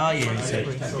 Oh, yeah, you see.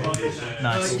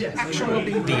 Nice. Action will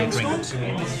be The agreement.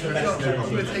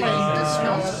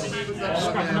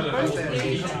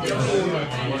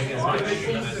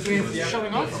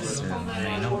 showing off.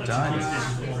 No time.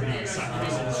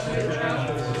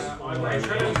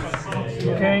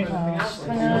 Okay.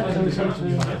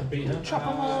 Chop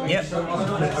them all. Yep.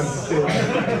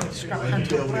 Scrap hand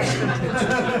to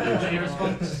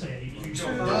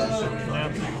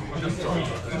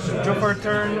Draw for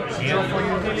turn, draw for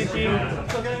utility.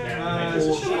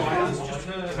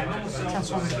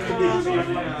 transform the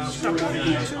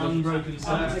Unbroken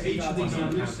set. Each of these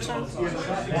numbers.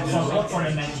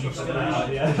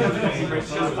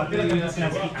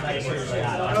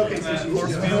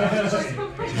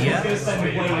 Yeah.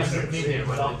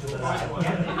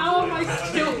 How am I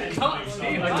still cut?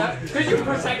 Could you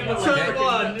protect the turn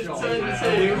 1, turn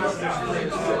 2?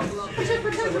 So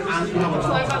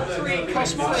about 3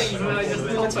 cosmos. And I just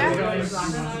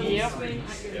thought yep. for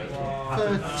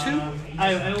 2. Oh,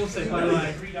 and also, by the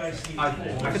way,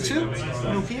 For 2.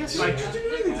 No PS. I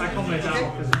comment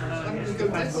out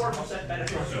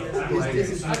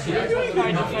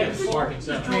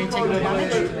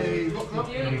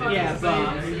Yeah, but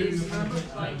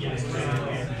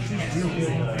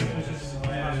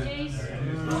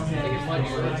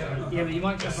yeah, but you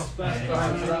might get off first.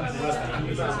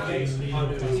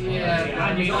 Yeah,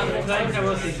 and you got to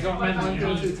remember he's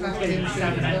getting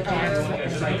 7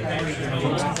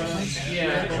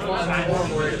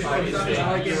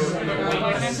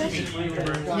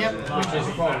 Yep. Which is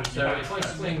wrong, so if I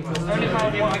swing only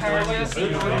card in my character, it was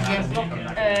only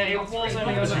on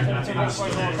the 4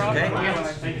 Okay.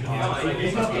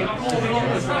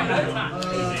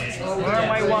 Where are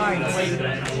my wines?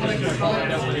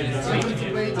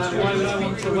 Why would I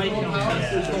want to wait on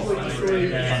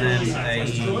And then a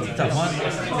tough one.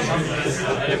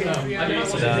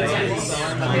 So that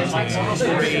is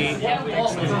 3.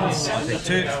 I'll take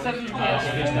 2.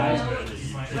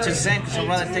 Which is the same because I'd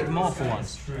rather take more for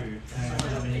once.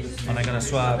 And I'm gonna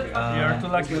swap. You're too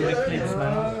lucky with the clips,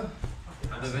 man.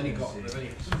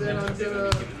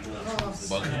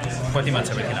 Pretty much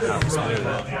everything I have is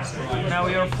blue. Now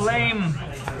your flame.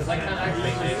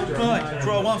 Right,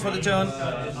 draw 1 for the turn.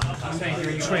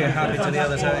 Trigger happy to the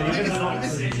other side.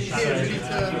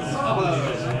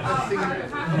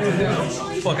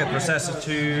 Pocket processor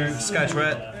to Sky's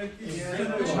red.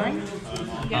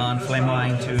 And flame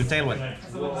line to tailwind.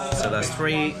 So that's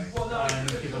 3.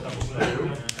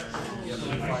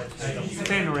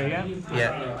 Tailray, yeah?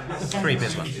 Yeah, 3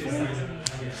 piece 1.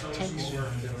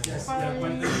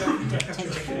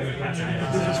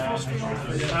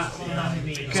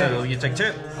 So you take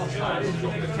 2.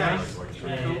 We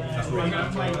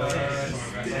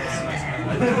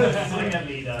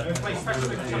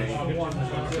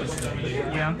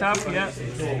on top, yeah.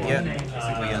 Yeah,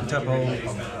 we on top. Okay,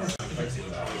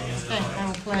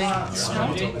 I'll play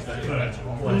Scout.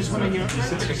 Lose one of your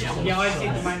Yeah, I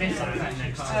think my next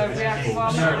react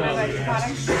while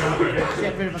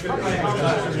get rid of a copy.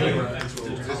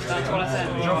 That's what I said.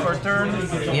 Draw for turn.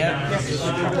 Yeah.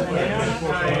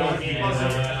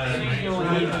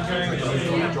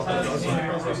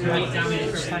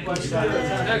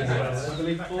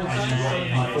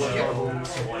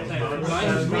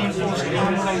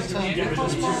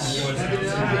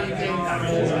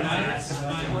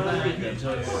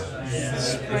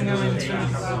 Springer into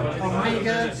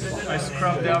Omega. I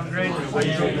scrub the upgrade. I draw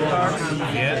the cards.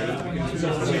 Yeah.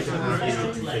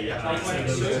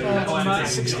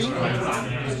 16.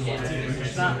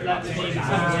 That's me. I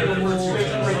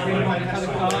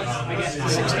get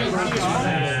 16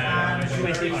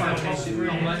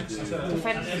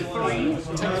 Defense 3.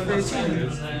 take 13.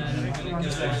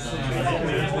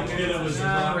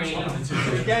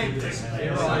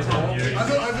 I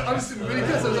was really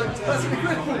pissed. I was like, that's an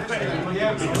incredible thing.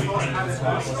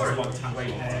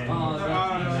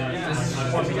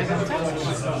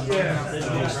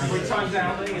 We timed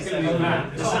out.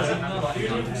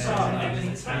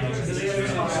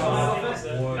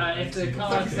 If the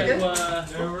cards that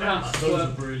were cut were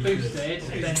boosted,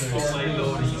 then it's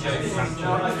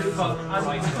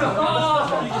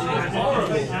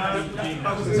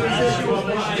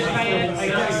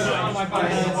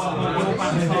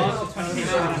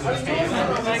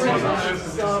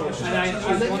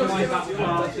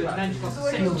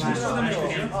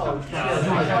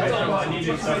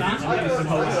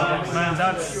Man,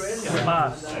 that's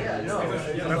bad.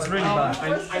 That's really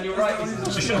bad.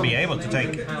 You shouldn't be able to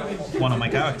take one of my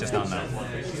characters down now.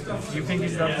 You think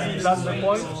that's the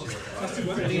point?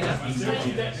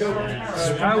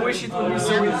 I wish it would be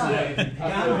so easy.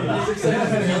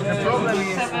 The problem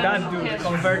is that dude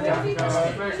converted.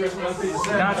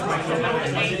 That's my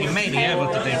problem. You may be able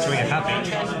to take 3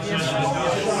 happy.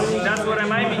 That's what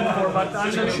I'm aiming for, but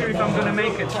I'm not sure if I'm gonna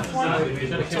make it.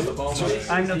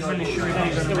 I'm not really sure if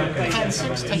I'm gonna make it.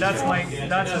 And that's my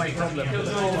problem.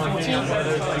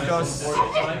 Because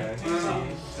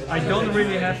I don't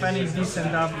really have any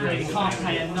decent upgrade. can't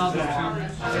pay another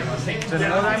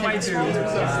Then what I might do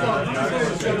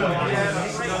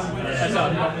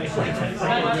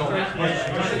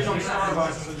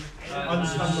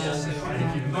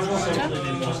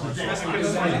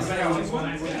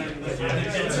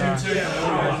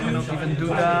cannot even do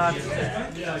that.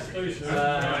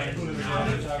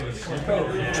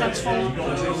 Transform.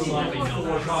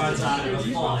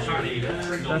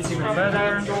 That's even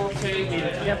better.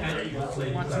 Yep.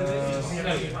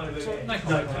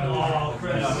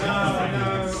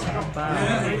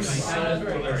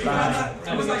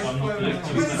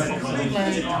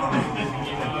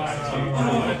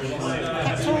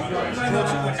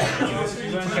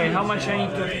 Okay, how much I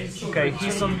need to... Okay,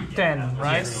 he's on 10,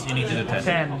 right? Yes, you need to do 10.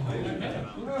 10.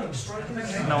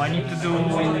 No, I need to do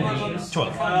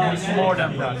 12. more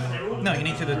than that. No, you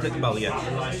need to do, well, yeah.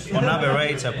 On other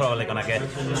rates, I'm probably gonna get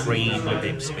 3 blue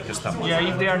pips because that one. Yeah,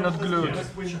 if they are not glued.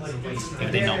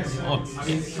 If they know. Oh,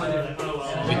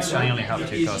 which I only have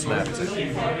 2 cards left.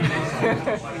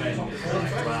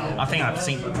 I think I've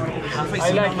seen. Have I I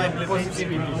seen like all my your blue pips?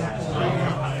 positivity.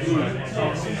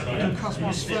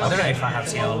 I don't know if I have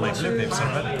seen all my blue pips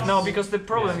already. No, because the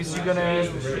problem is you're gonna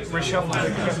reshuffle the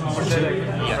deck,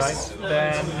 Yes. right?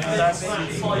 Then that's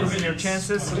improving your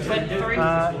chances.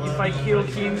 If I kill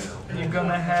him, you're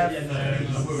gonna have... And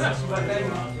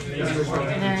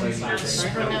then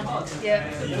Springer. Yeah.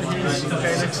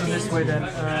 Okay, let's do this way then.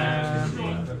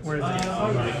 Where is it?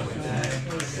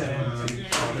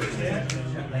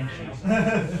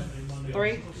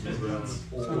 3.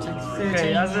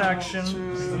 Okay, as an action.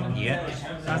 Yeah.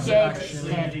 As an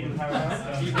action.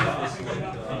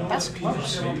 That's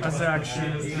close. As an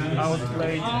action,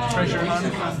 outplayed treasure hunt.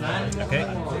 Okay.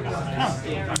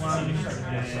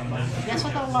 Yes,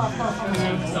 I got a lot of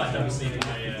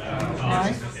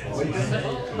Right.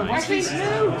 Actually,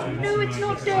 no, it's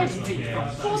not dead.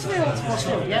 Force field. Force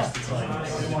field, yeah.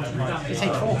 You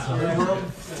take 4.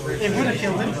 It would have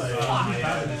killed him.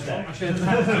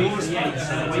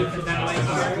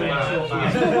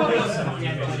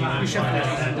 You should have.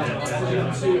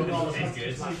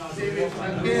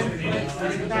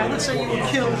 Now, let's say you would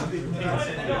kill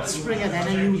Springer then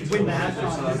and you would win that.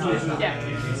 Yeah.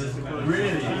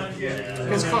 Really?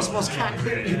 Because Cosmos can't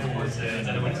hit you.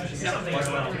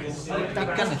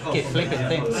 They're gonna keep flipping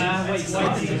things.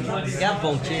 Yeah,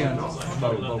 ball 2 and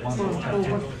ball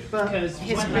 1. But his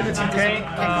ability doesn't kick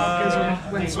off because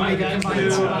when it's mega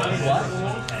combines. What?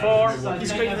 4.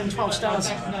 He's greater than 12 stars.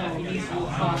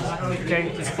 Okay,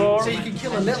 4. So you can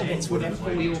kill a little bit with him.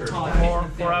 4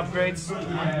 upgrades.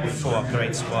 4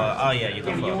 upgrades for. Oh yeah, you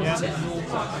got 4.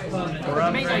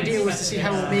 The main idea was to see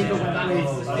how Omega went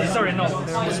with. Sorry, no,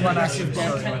 there was one action.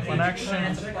 Sorry, one action.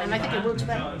 And I think it worked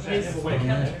better.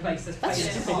 That's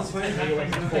stupid.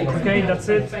 Okay, that's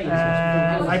it.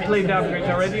 I played the upgrade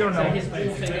already or no?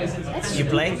 You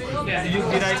play?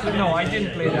 Did I play? No, I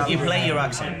didn't play that. You play your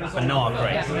accent, but no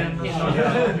upgrade.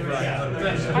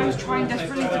 I was trying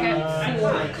desperately to get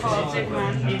 4 cards in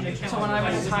hand, so when I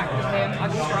went to attack with him, I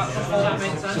could scrap the whole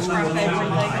bit, scrap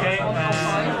everything on the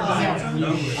side.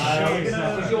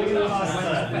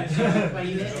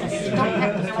 You don't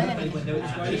have to play anything. The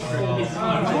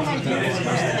whole idea is to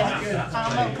get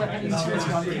armor, weapon,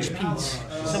 utility on each piece.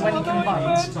 So when he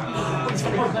combines, it's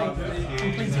going to be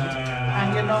completed.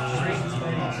 And you're not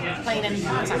playing any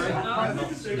cards after that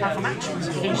point, apart from actions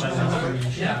occasionally.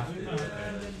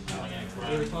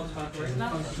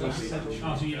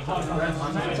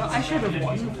 So I should have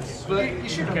won, but you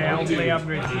should have Okay, I'll play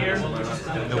upgrade here.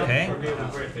 Okay.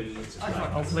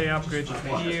 I'll play upgrade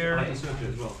here.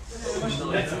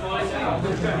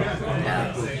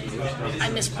 I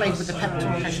misplayed with the pep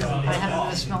talk. I had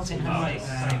the smelt in hand.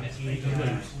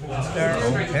 There.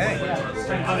 Okay.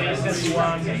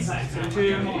 1,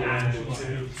 2.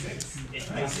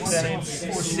 Then it's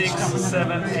 6,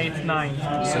 7, 8, 9.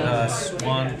 So that's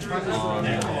 1 on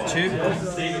 2.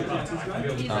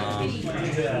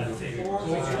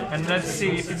 And let's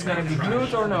see if it's gonna be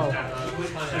glued or no. I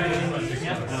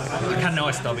can't know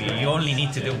SW. You only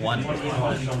need to do 1. You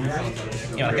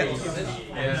like it?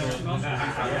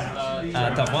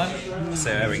 Top 1. So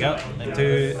there we go. And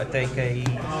 2. I take a.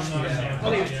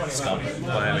 Oh, it's gone.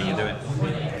 Whatever you do it.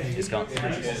 It's gone.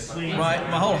 Right,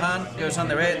 my whole hand goes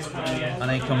under it,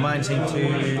 and it combines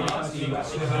into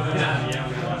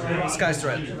Sky's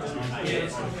Thread.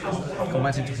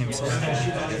 Combines into himself.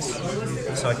 Yes.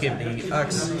 So I keep the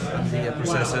axe and the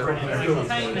processor.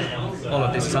 All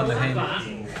of this is under him.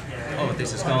 All of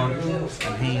this is gone,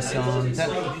 and he's on 10.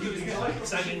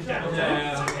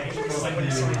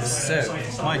 So,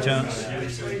 my turn.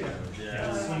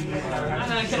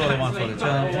 Roll the 1 for the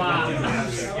turn.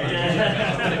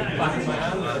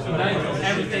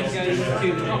 everything goes to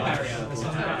the top area.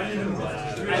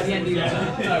 At the end of your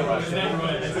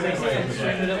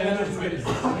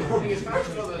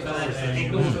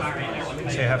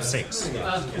So you have 6.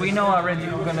 We know already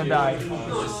who's gonna die.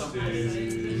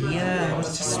 Yeah, I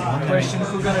was just wondering. Question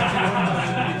who's gonna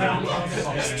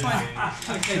Just trying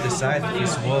to decide if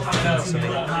it's worth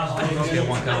cancelling. I'll get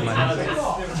 1 card in my hand.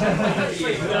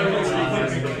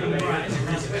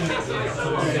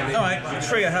 Alright,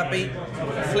 3 are happy.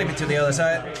 Flip it to the other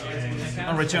side.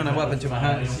 I'll return a weapon to my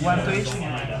hand. 1 to each?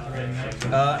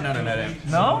 No.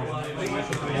 No?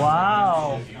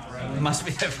 Wow. It must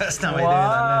be the first time I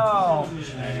Wow. do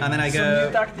that. And then I Some new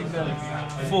go tactic then.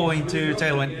 4 into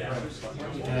Tailwind.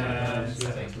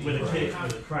 With a kick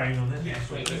with a crane on it.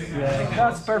 Yeah,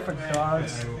 that's perfect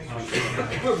cards.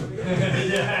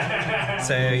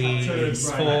 So he's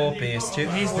 4, PS2.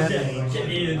 He's dead.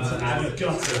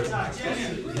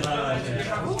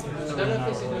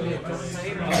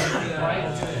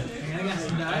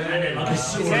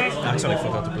 Actually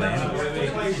forgot to play him.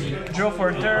 Draw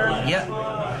for turn. Yeah.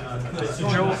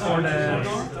 Draw for the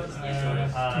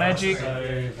magic.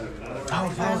 Oh,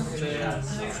 wow. Do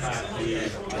you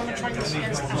want to try this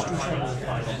against Astral Train?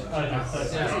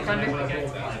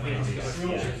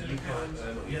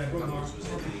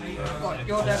 What,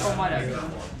 your deck or my deck?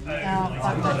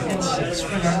 That deck against 6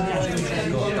 for Astral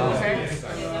Train. Okay.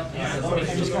 I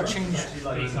just got changed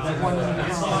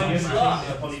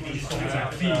 1.5.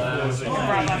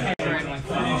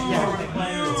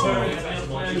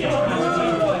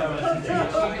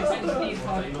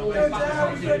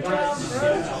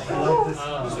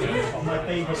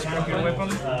 Smoking weapon.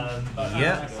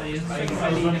 Yeah.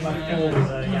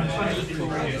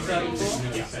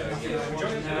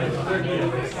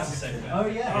 Oh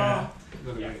yeah.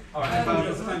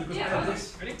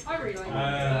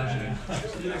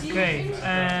 Okay,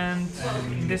 and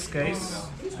in this case,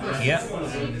 Yeah.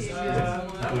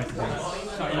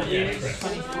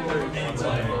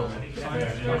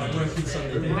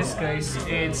 in this case,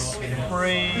 it's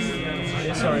free.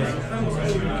 Sorry.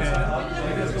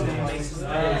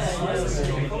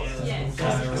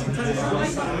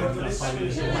 Okay. Okay,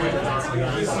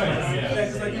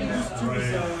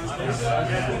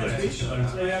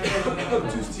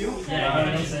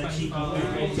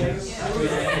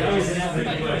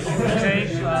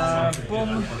 boom.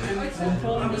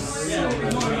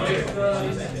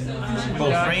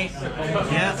 Ball 3.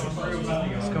 Yeah.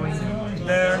 It's going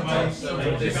there.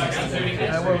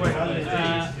 Wait.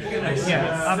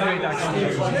 Yeah, upgrade action.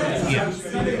 Yeah.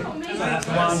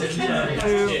 1, 2,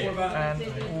 and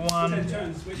 1, 2,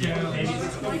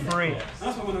 3.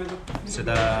 So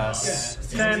that's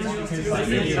 10,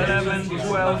 11,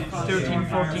 12, 13,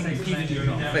 14, 15.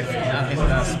 50. I think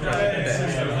that's right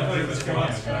there.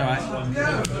 Alright.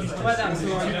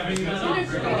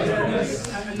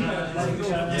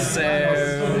 So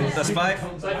that's 5.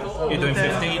 You're doing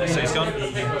 15, so it's gone.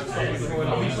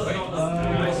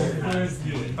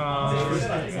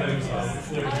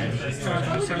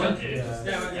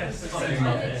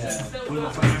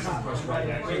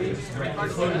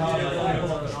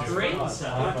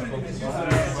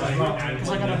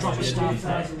 I gotta drop a star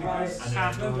first.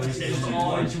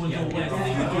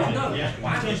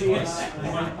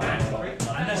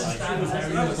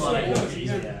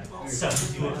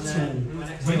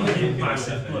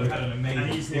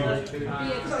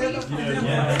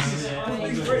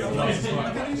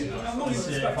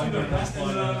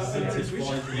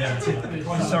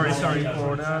 Sorry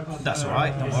for that. That's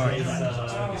alright, don't worry.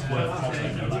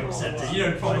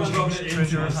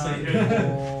 Treasure hunt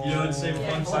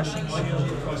or flashing shield.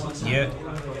 Yeah.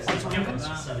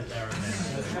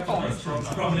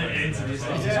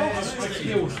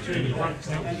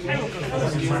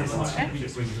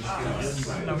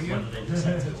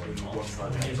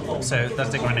 So that's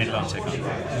the grenade launcher.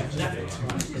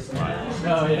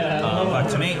 Back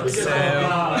to me. So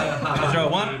I'll draw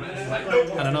 1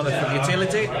 and another for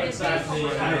utility. It's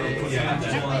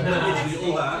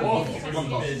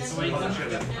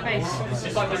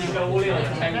like when you go all in on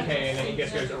 10k and then you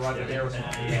just go to right there or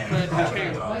something.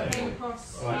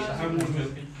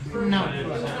 No.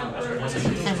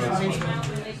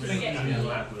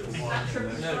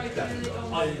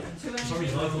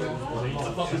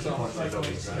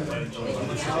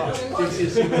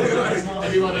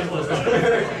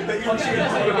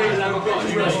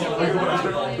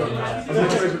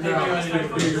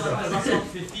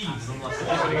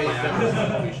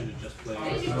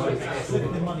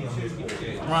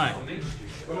 Right.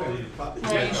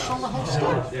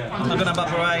 I'm gonna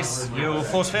vaporize your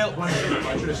force field.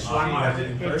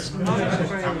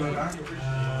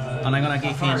 And I'm gonna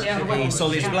give him a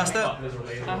Soldiers Blaster,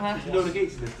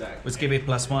 which give it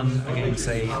 +1 against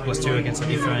a +2 against a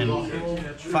different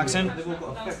faction.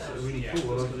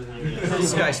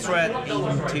 This guy's threat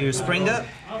into Springer.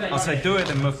 As I do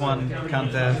it, I move 1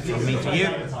 counter from me to you.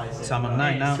 So I'm on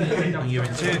 9 now, and you're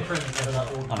in 2.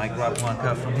 And I grab 1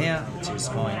 card from here, which is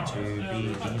going to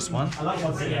be this one. No, it's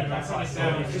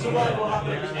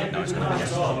going to be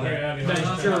this one.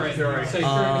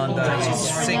 And that is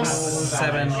 6,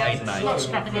 7, 8, 9.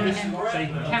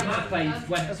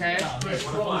 Okay.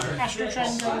 Astral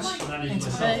Triangles,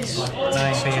 interface.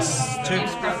 9 base 2.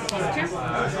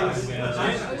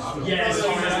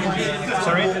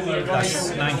 Sorry? That's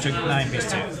 9 base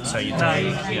 2. So you take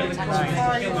 9.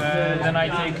 Then I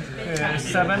take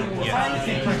 7. Yeah.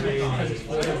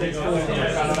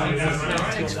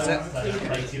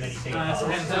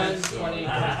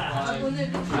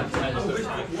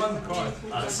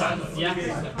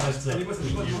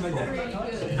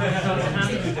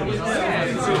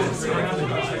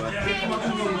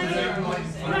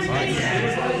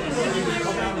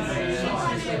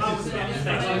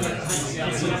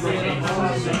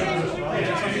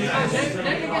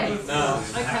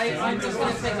 Okay, I'm just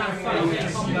going to take that phone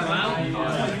and combo out.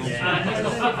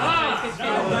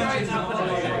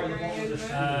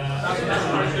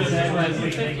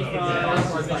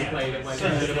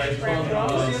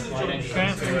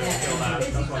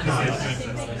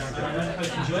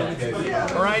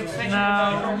 Alright,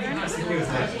 now.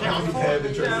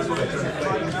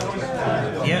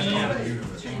 Yeah.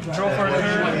 Draw for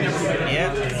turn. Yeah.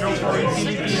 Draw for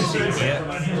utility. Yeah.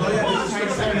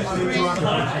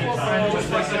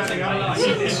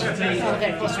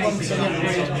 Okay, +1 to the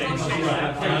upgrade.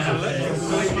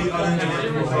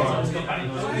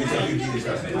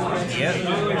 Yeah.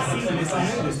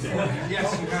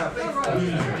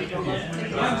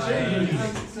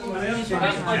 What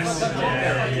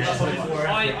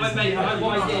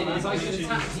I did is I should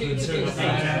attack 2 to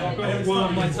 16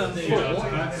 on my turn 4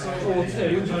 or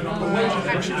 2. But when you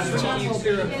actually use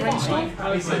your brainstorm, I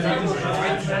was and then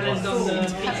done the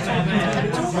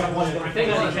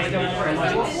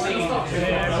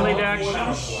Play the action.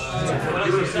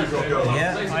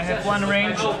 Yeah. I have 1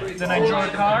 range, then I draw a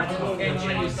card. And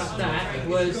then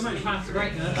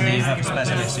you have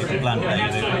specialist, you can plan play.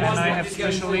 And I have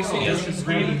specialist, yes, it's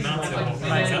green. I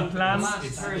can plan.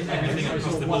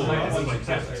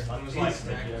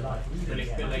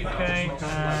 Okay,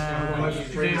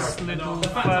 this little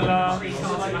fella is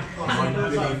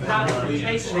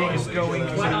going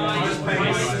to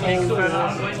this big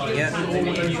fella. Yeah,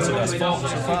 so that's 4 so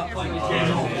far.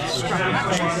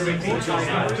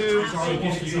 2.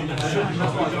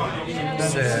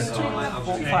 So,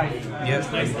 5. yeah,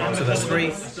 so that's 3.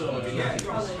 4,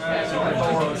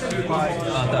 5.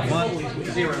 That 1.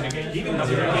 There we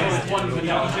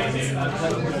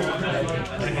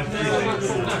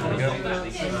go.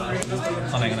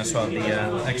 And I'm going to swap the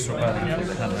extra value from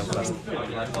the handheld plastic.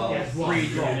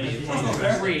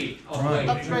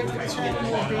 So,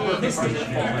 this is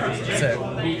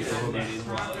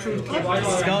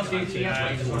gone.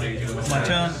 My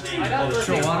turn.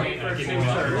 Draw 1.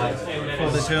 For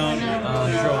the turn,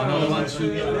 draw another 1.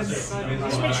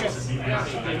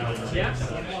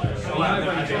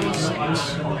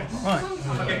 Right.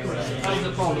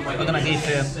 We're going to give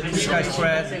Sky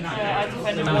Spread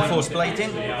and Force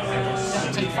Plating.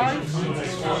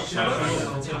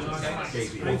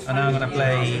 And now I'm going to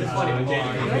play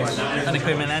an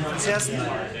Equipment Enthusiast.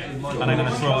 And I'm going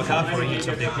to throw a card for each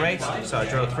of the grades. So I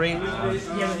draw 3. And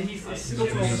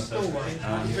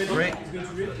 3.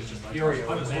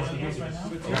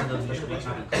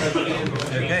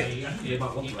 Okay.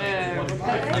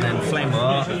 And then Flame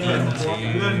War into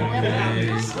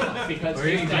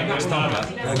Stomper,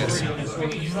 I guess.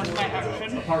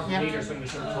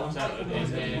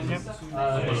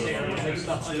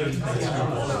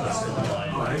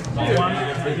 One.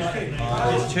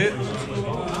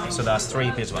 2. So that's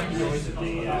 3 this one.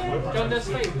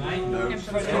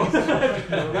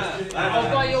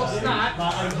 I've got your snack.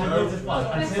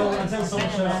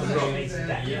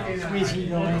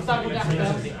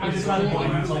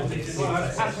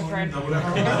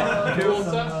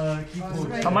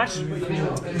 How much? 3.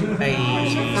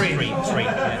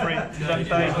 Then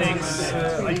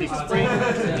I take 3.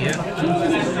 Yeah.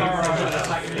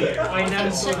 I know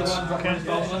 6. Okay.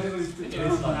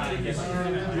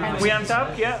 We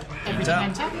untap, yeah.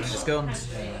 Tap. It's gone.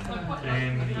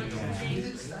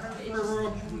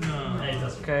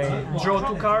 Okay, draw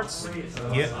 2 cards.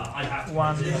 Yeah.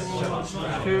 1, 2.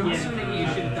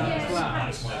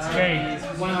 Okay.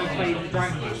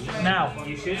 Now,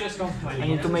 I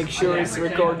need to make sure it's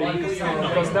recording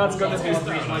because that's gonna be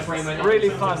really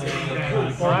fast.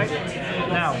 Alright?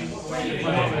 Now,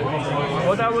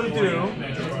 what I will do,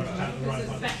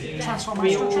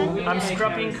 I'm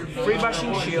scrapping Free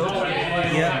Bashing Shield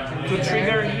to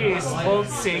trigger his Bolt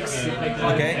 6.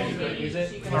 Okay.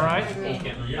 Alright?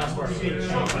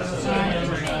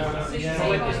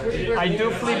 I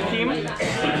do flip him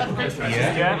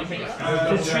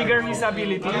to trigger his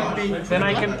ability. Then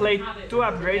I can play 2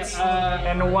 upgrades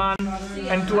and 1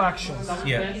 and 2 actions.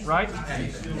 Yeah. Right?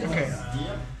 Okay.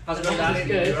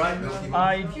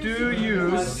 I do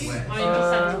use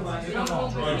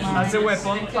as a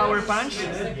weapon Power Punch.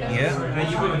 Yeah.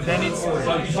 Then it's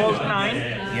Bolt 9.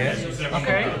 Yeah.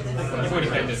 Okay.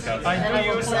 I do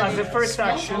use as a first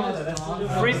action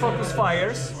 3 Focus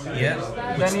Fires. Yeah.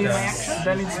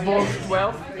 Then it's Bolt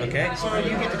 12. Okay. So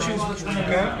you get to choose which one.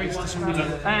 Okay.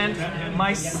 And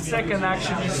my second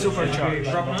action is Supercharge.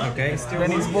 Okay.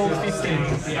 Then it's Bolt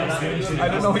 15. I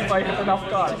don't know if I have enough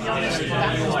cards.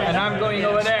 And I'm going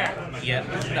over there. Yeah,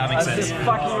 that makes As sense. this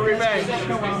fucking revenge.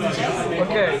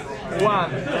 Okay. 1,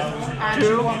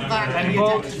 2, and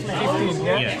Bolt 15.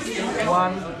 Yeah.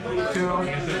 1, 2,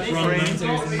 3,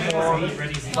 4,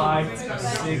 5,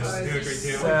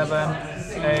 6, 7,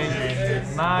 8,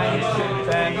 9,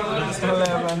 10,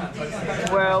 11,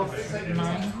 12,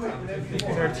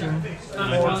 13,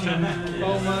 14,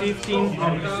 15,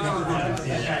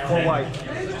 for white.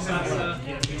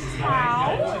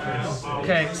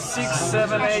 Okay, 6,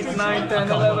 7, 8, 9,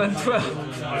 10, 11, 12,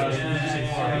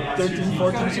 13,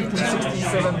 14, 15, 16,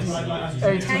 17,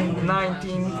 18,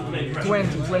 19,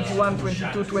 20, 21,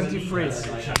 22, 23.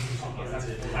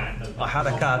 I had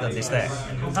a card on this deck.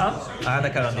 Huh? I had a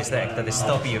card on this deck that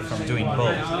stop you from doing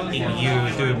both if you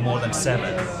do more than 7.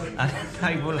 And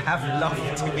I will have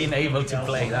loved to been able to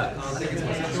play that.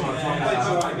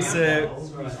 So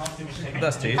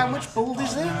that's 2. How much bold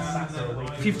is there?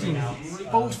 15.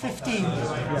 Bold 15.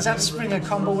 Is that Springer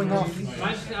comboing off?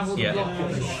 Yeah.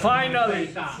 Finally!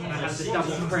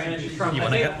 You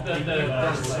wanna get?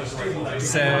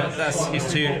 So that's his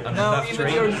 2 and Now, left even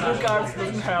 3. your 2 cards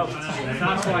doesn't help.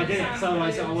 That's why I did it.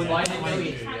 Otherwise, I would like to.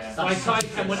 I tried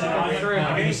and went through.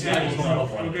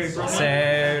 So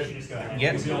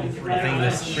yeah, I think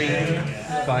there's 3,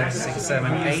 5, 6,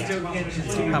 7, 8.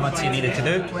 How much you needed to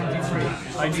do? 23.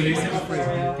 I did 3.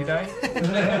 Did I?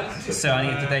 So I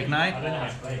need to take 9.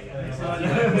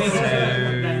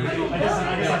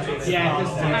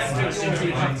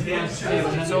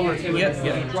 It's over. Yep.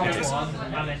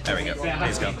 There we go.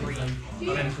 Please go.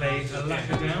 And then play a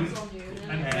lacquer down.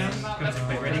 And then going to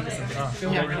play ready because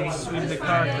I'm Already sweep the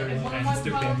card. and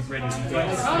still playing ready.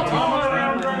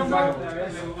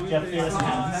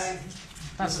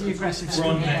 That's the aggressive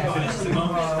Ron Springer. finishes the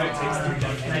monk, takes 3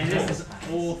 damage. This is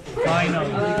awful.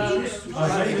 Finally.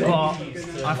 But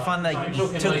I find that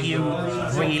it took you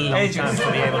really long time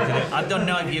to be able to do it. I don't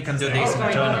know if you can do this in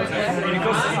a tournament.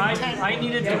 Because I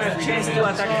needed to have a chance to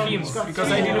attack him,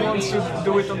 because I didn't want to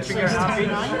do it on trigger happy.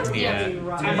 Yeah.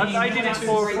 But I did it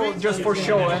just for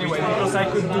show anyway, because I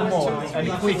could do more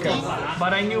and quicker.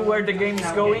 But I knew where the game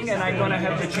is going, and I'm gonna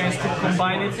have the chance to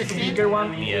combine it to bigger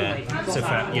one. Yeah. So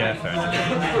fair. Yeah, fair enough.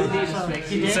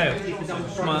 So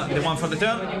the one for the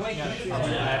turn.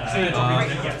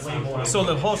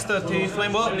 Solid holster to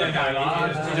flame ball.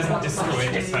 Just destroy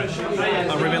it. Just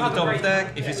I'll reveal the top of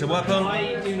deck if it's a weapon.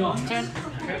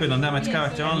 Put on damage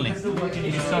character only.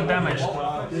 It's not damaged.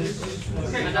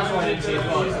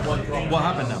 What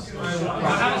happened now?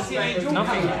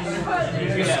 Nothing.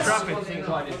 You scrap it.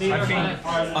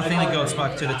 I think it goes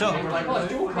back to the top.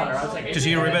 Because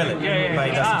you reveal it. Yeah. But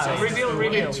it doesn't say.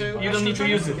 Reveal. You don't need to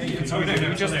use it. It's reveal.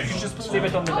 You just leave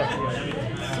it on the deck.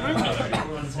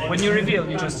 When you reveal,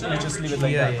 you just leave it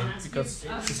like that because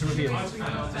it's revealed.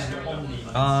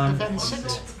 Then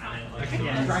 6.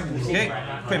 Okay,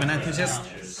 Equipment Enthusiast.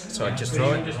 So I just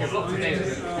draw it.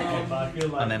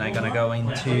 And then I'm gonna go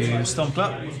into Storm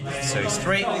Club. So it's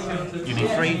 3. You need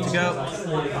 3 to go.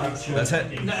 That's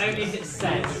it. Not only is it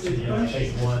set,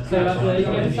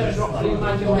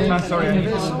 I'm sorry, I need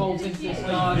to...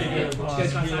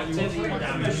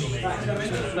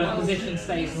 the position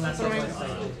stays and that's what I say.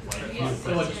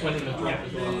 So I just went in the drop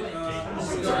as well.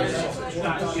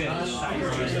 That's good.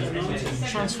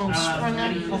 Transform Springer.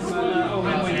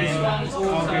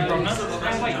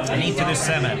 I need to do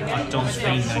 7. I don't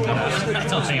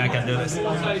think I can do this.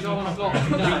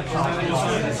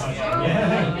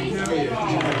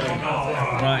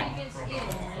 Right.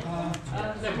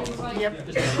 Yep.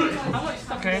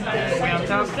 Okay, we on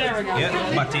top. Yeah,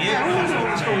 back to you.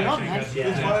 What's going on there?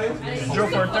 Draw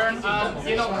for a turn.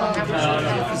 You're not going to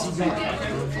have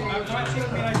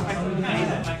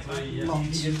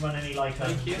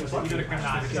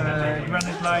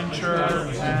Granite launcher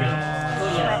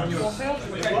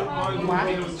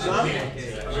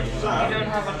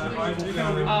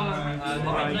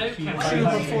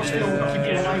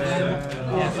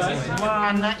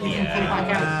and that you can pull back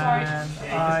out.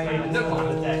 I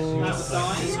will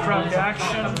scrap the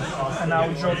action and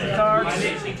I'll draw the cards.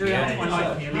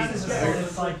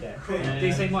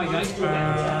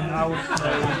 And I will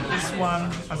play this one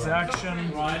as an action.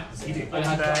 And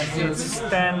then it's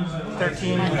 10,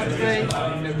 13,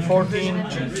 14,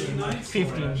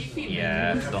 15.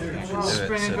 Yeah, don't think I can do it.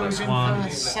 Springer So goes that's in 1, for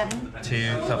 7.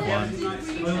 2, top 1.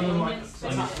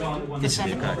 This will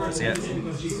be a characters, yeah.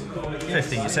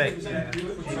 15, you say?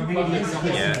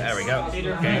 Yeah, there we go.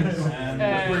 Okay.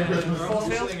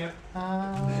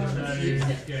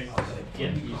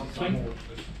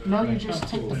 No, you just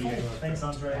take the 4.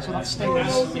 So that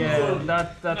stays. Yeah,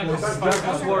 that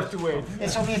was worth the wait.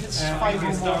 It's only if it's 5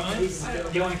 or more.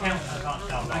 Do you want to count? I can't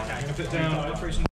count. Okay, I'm going to put down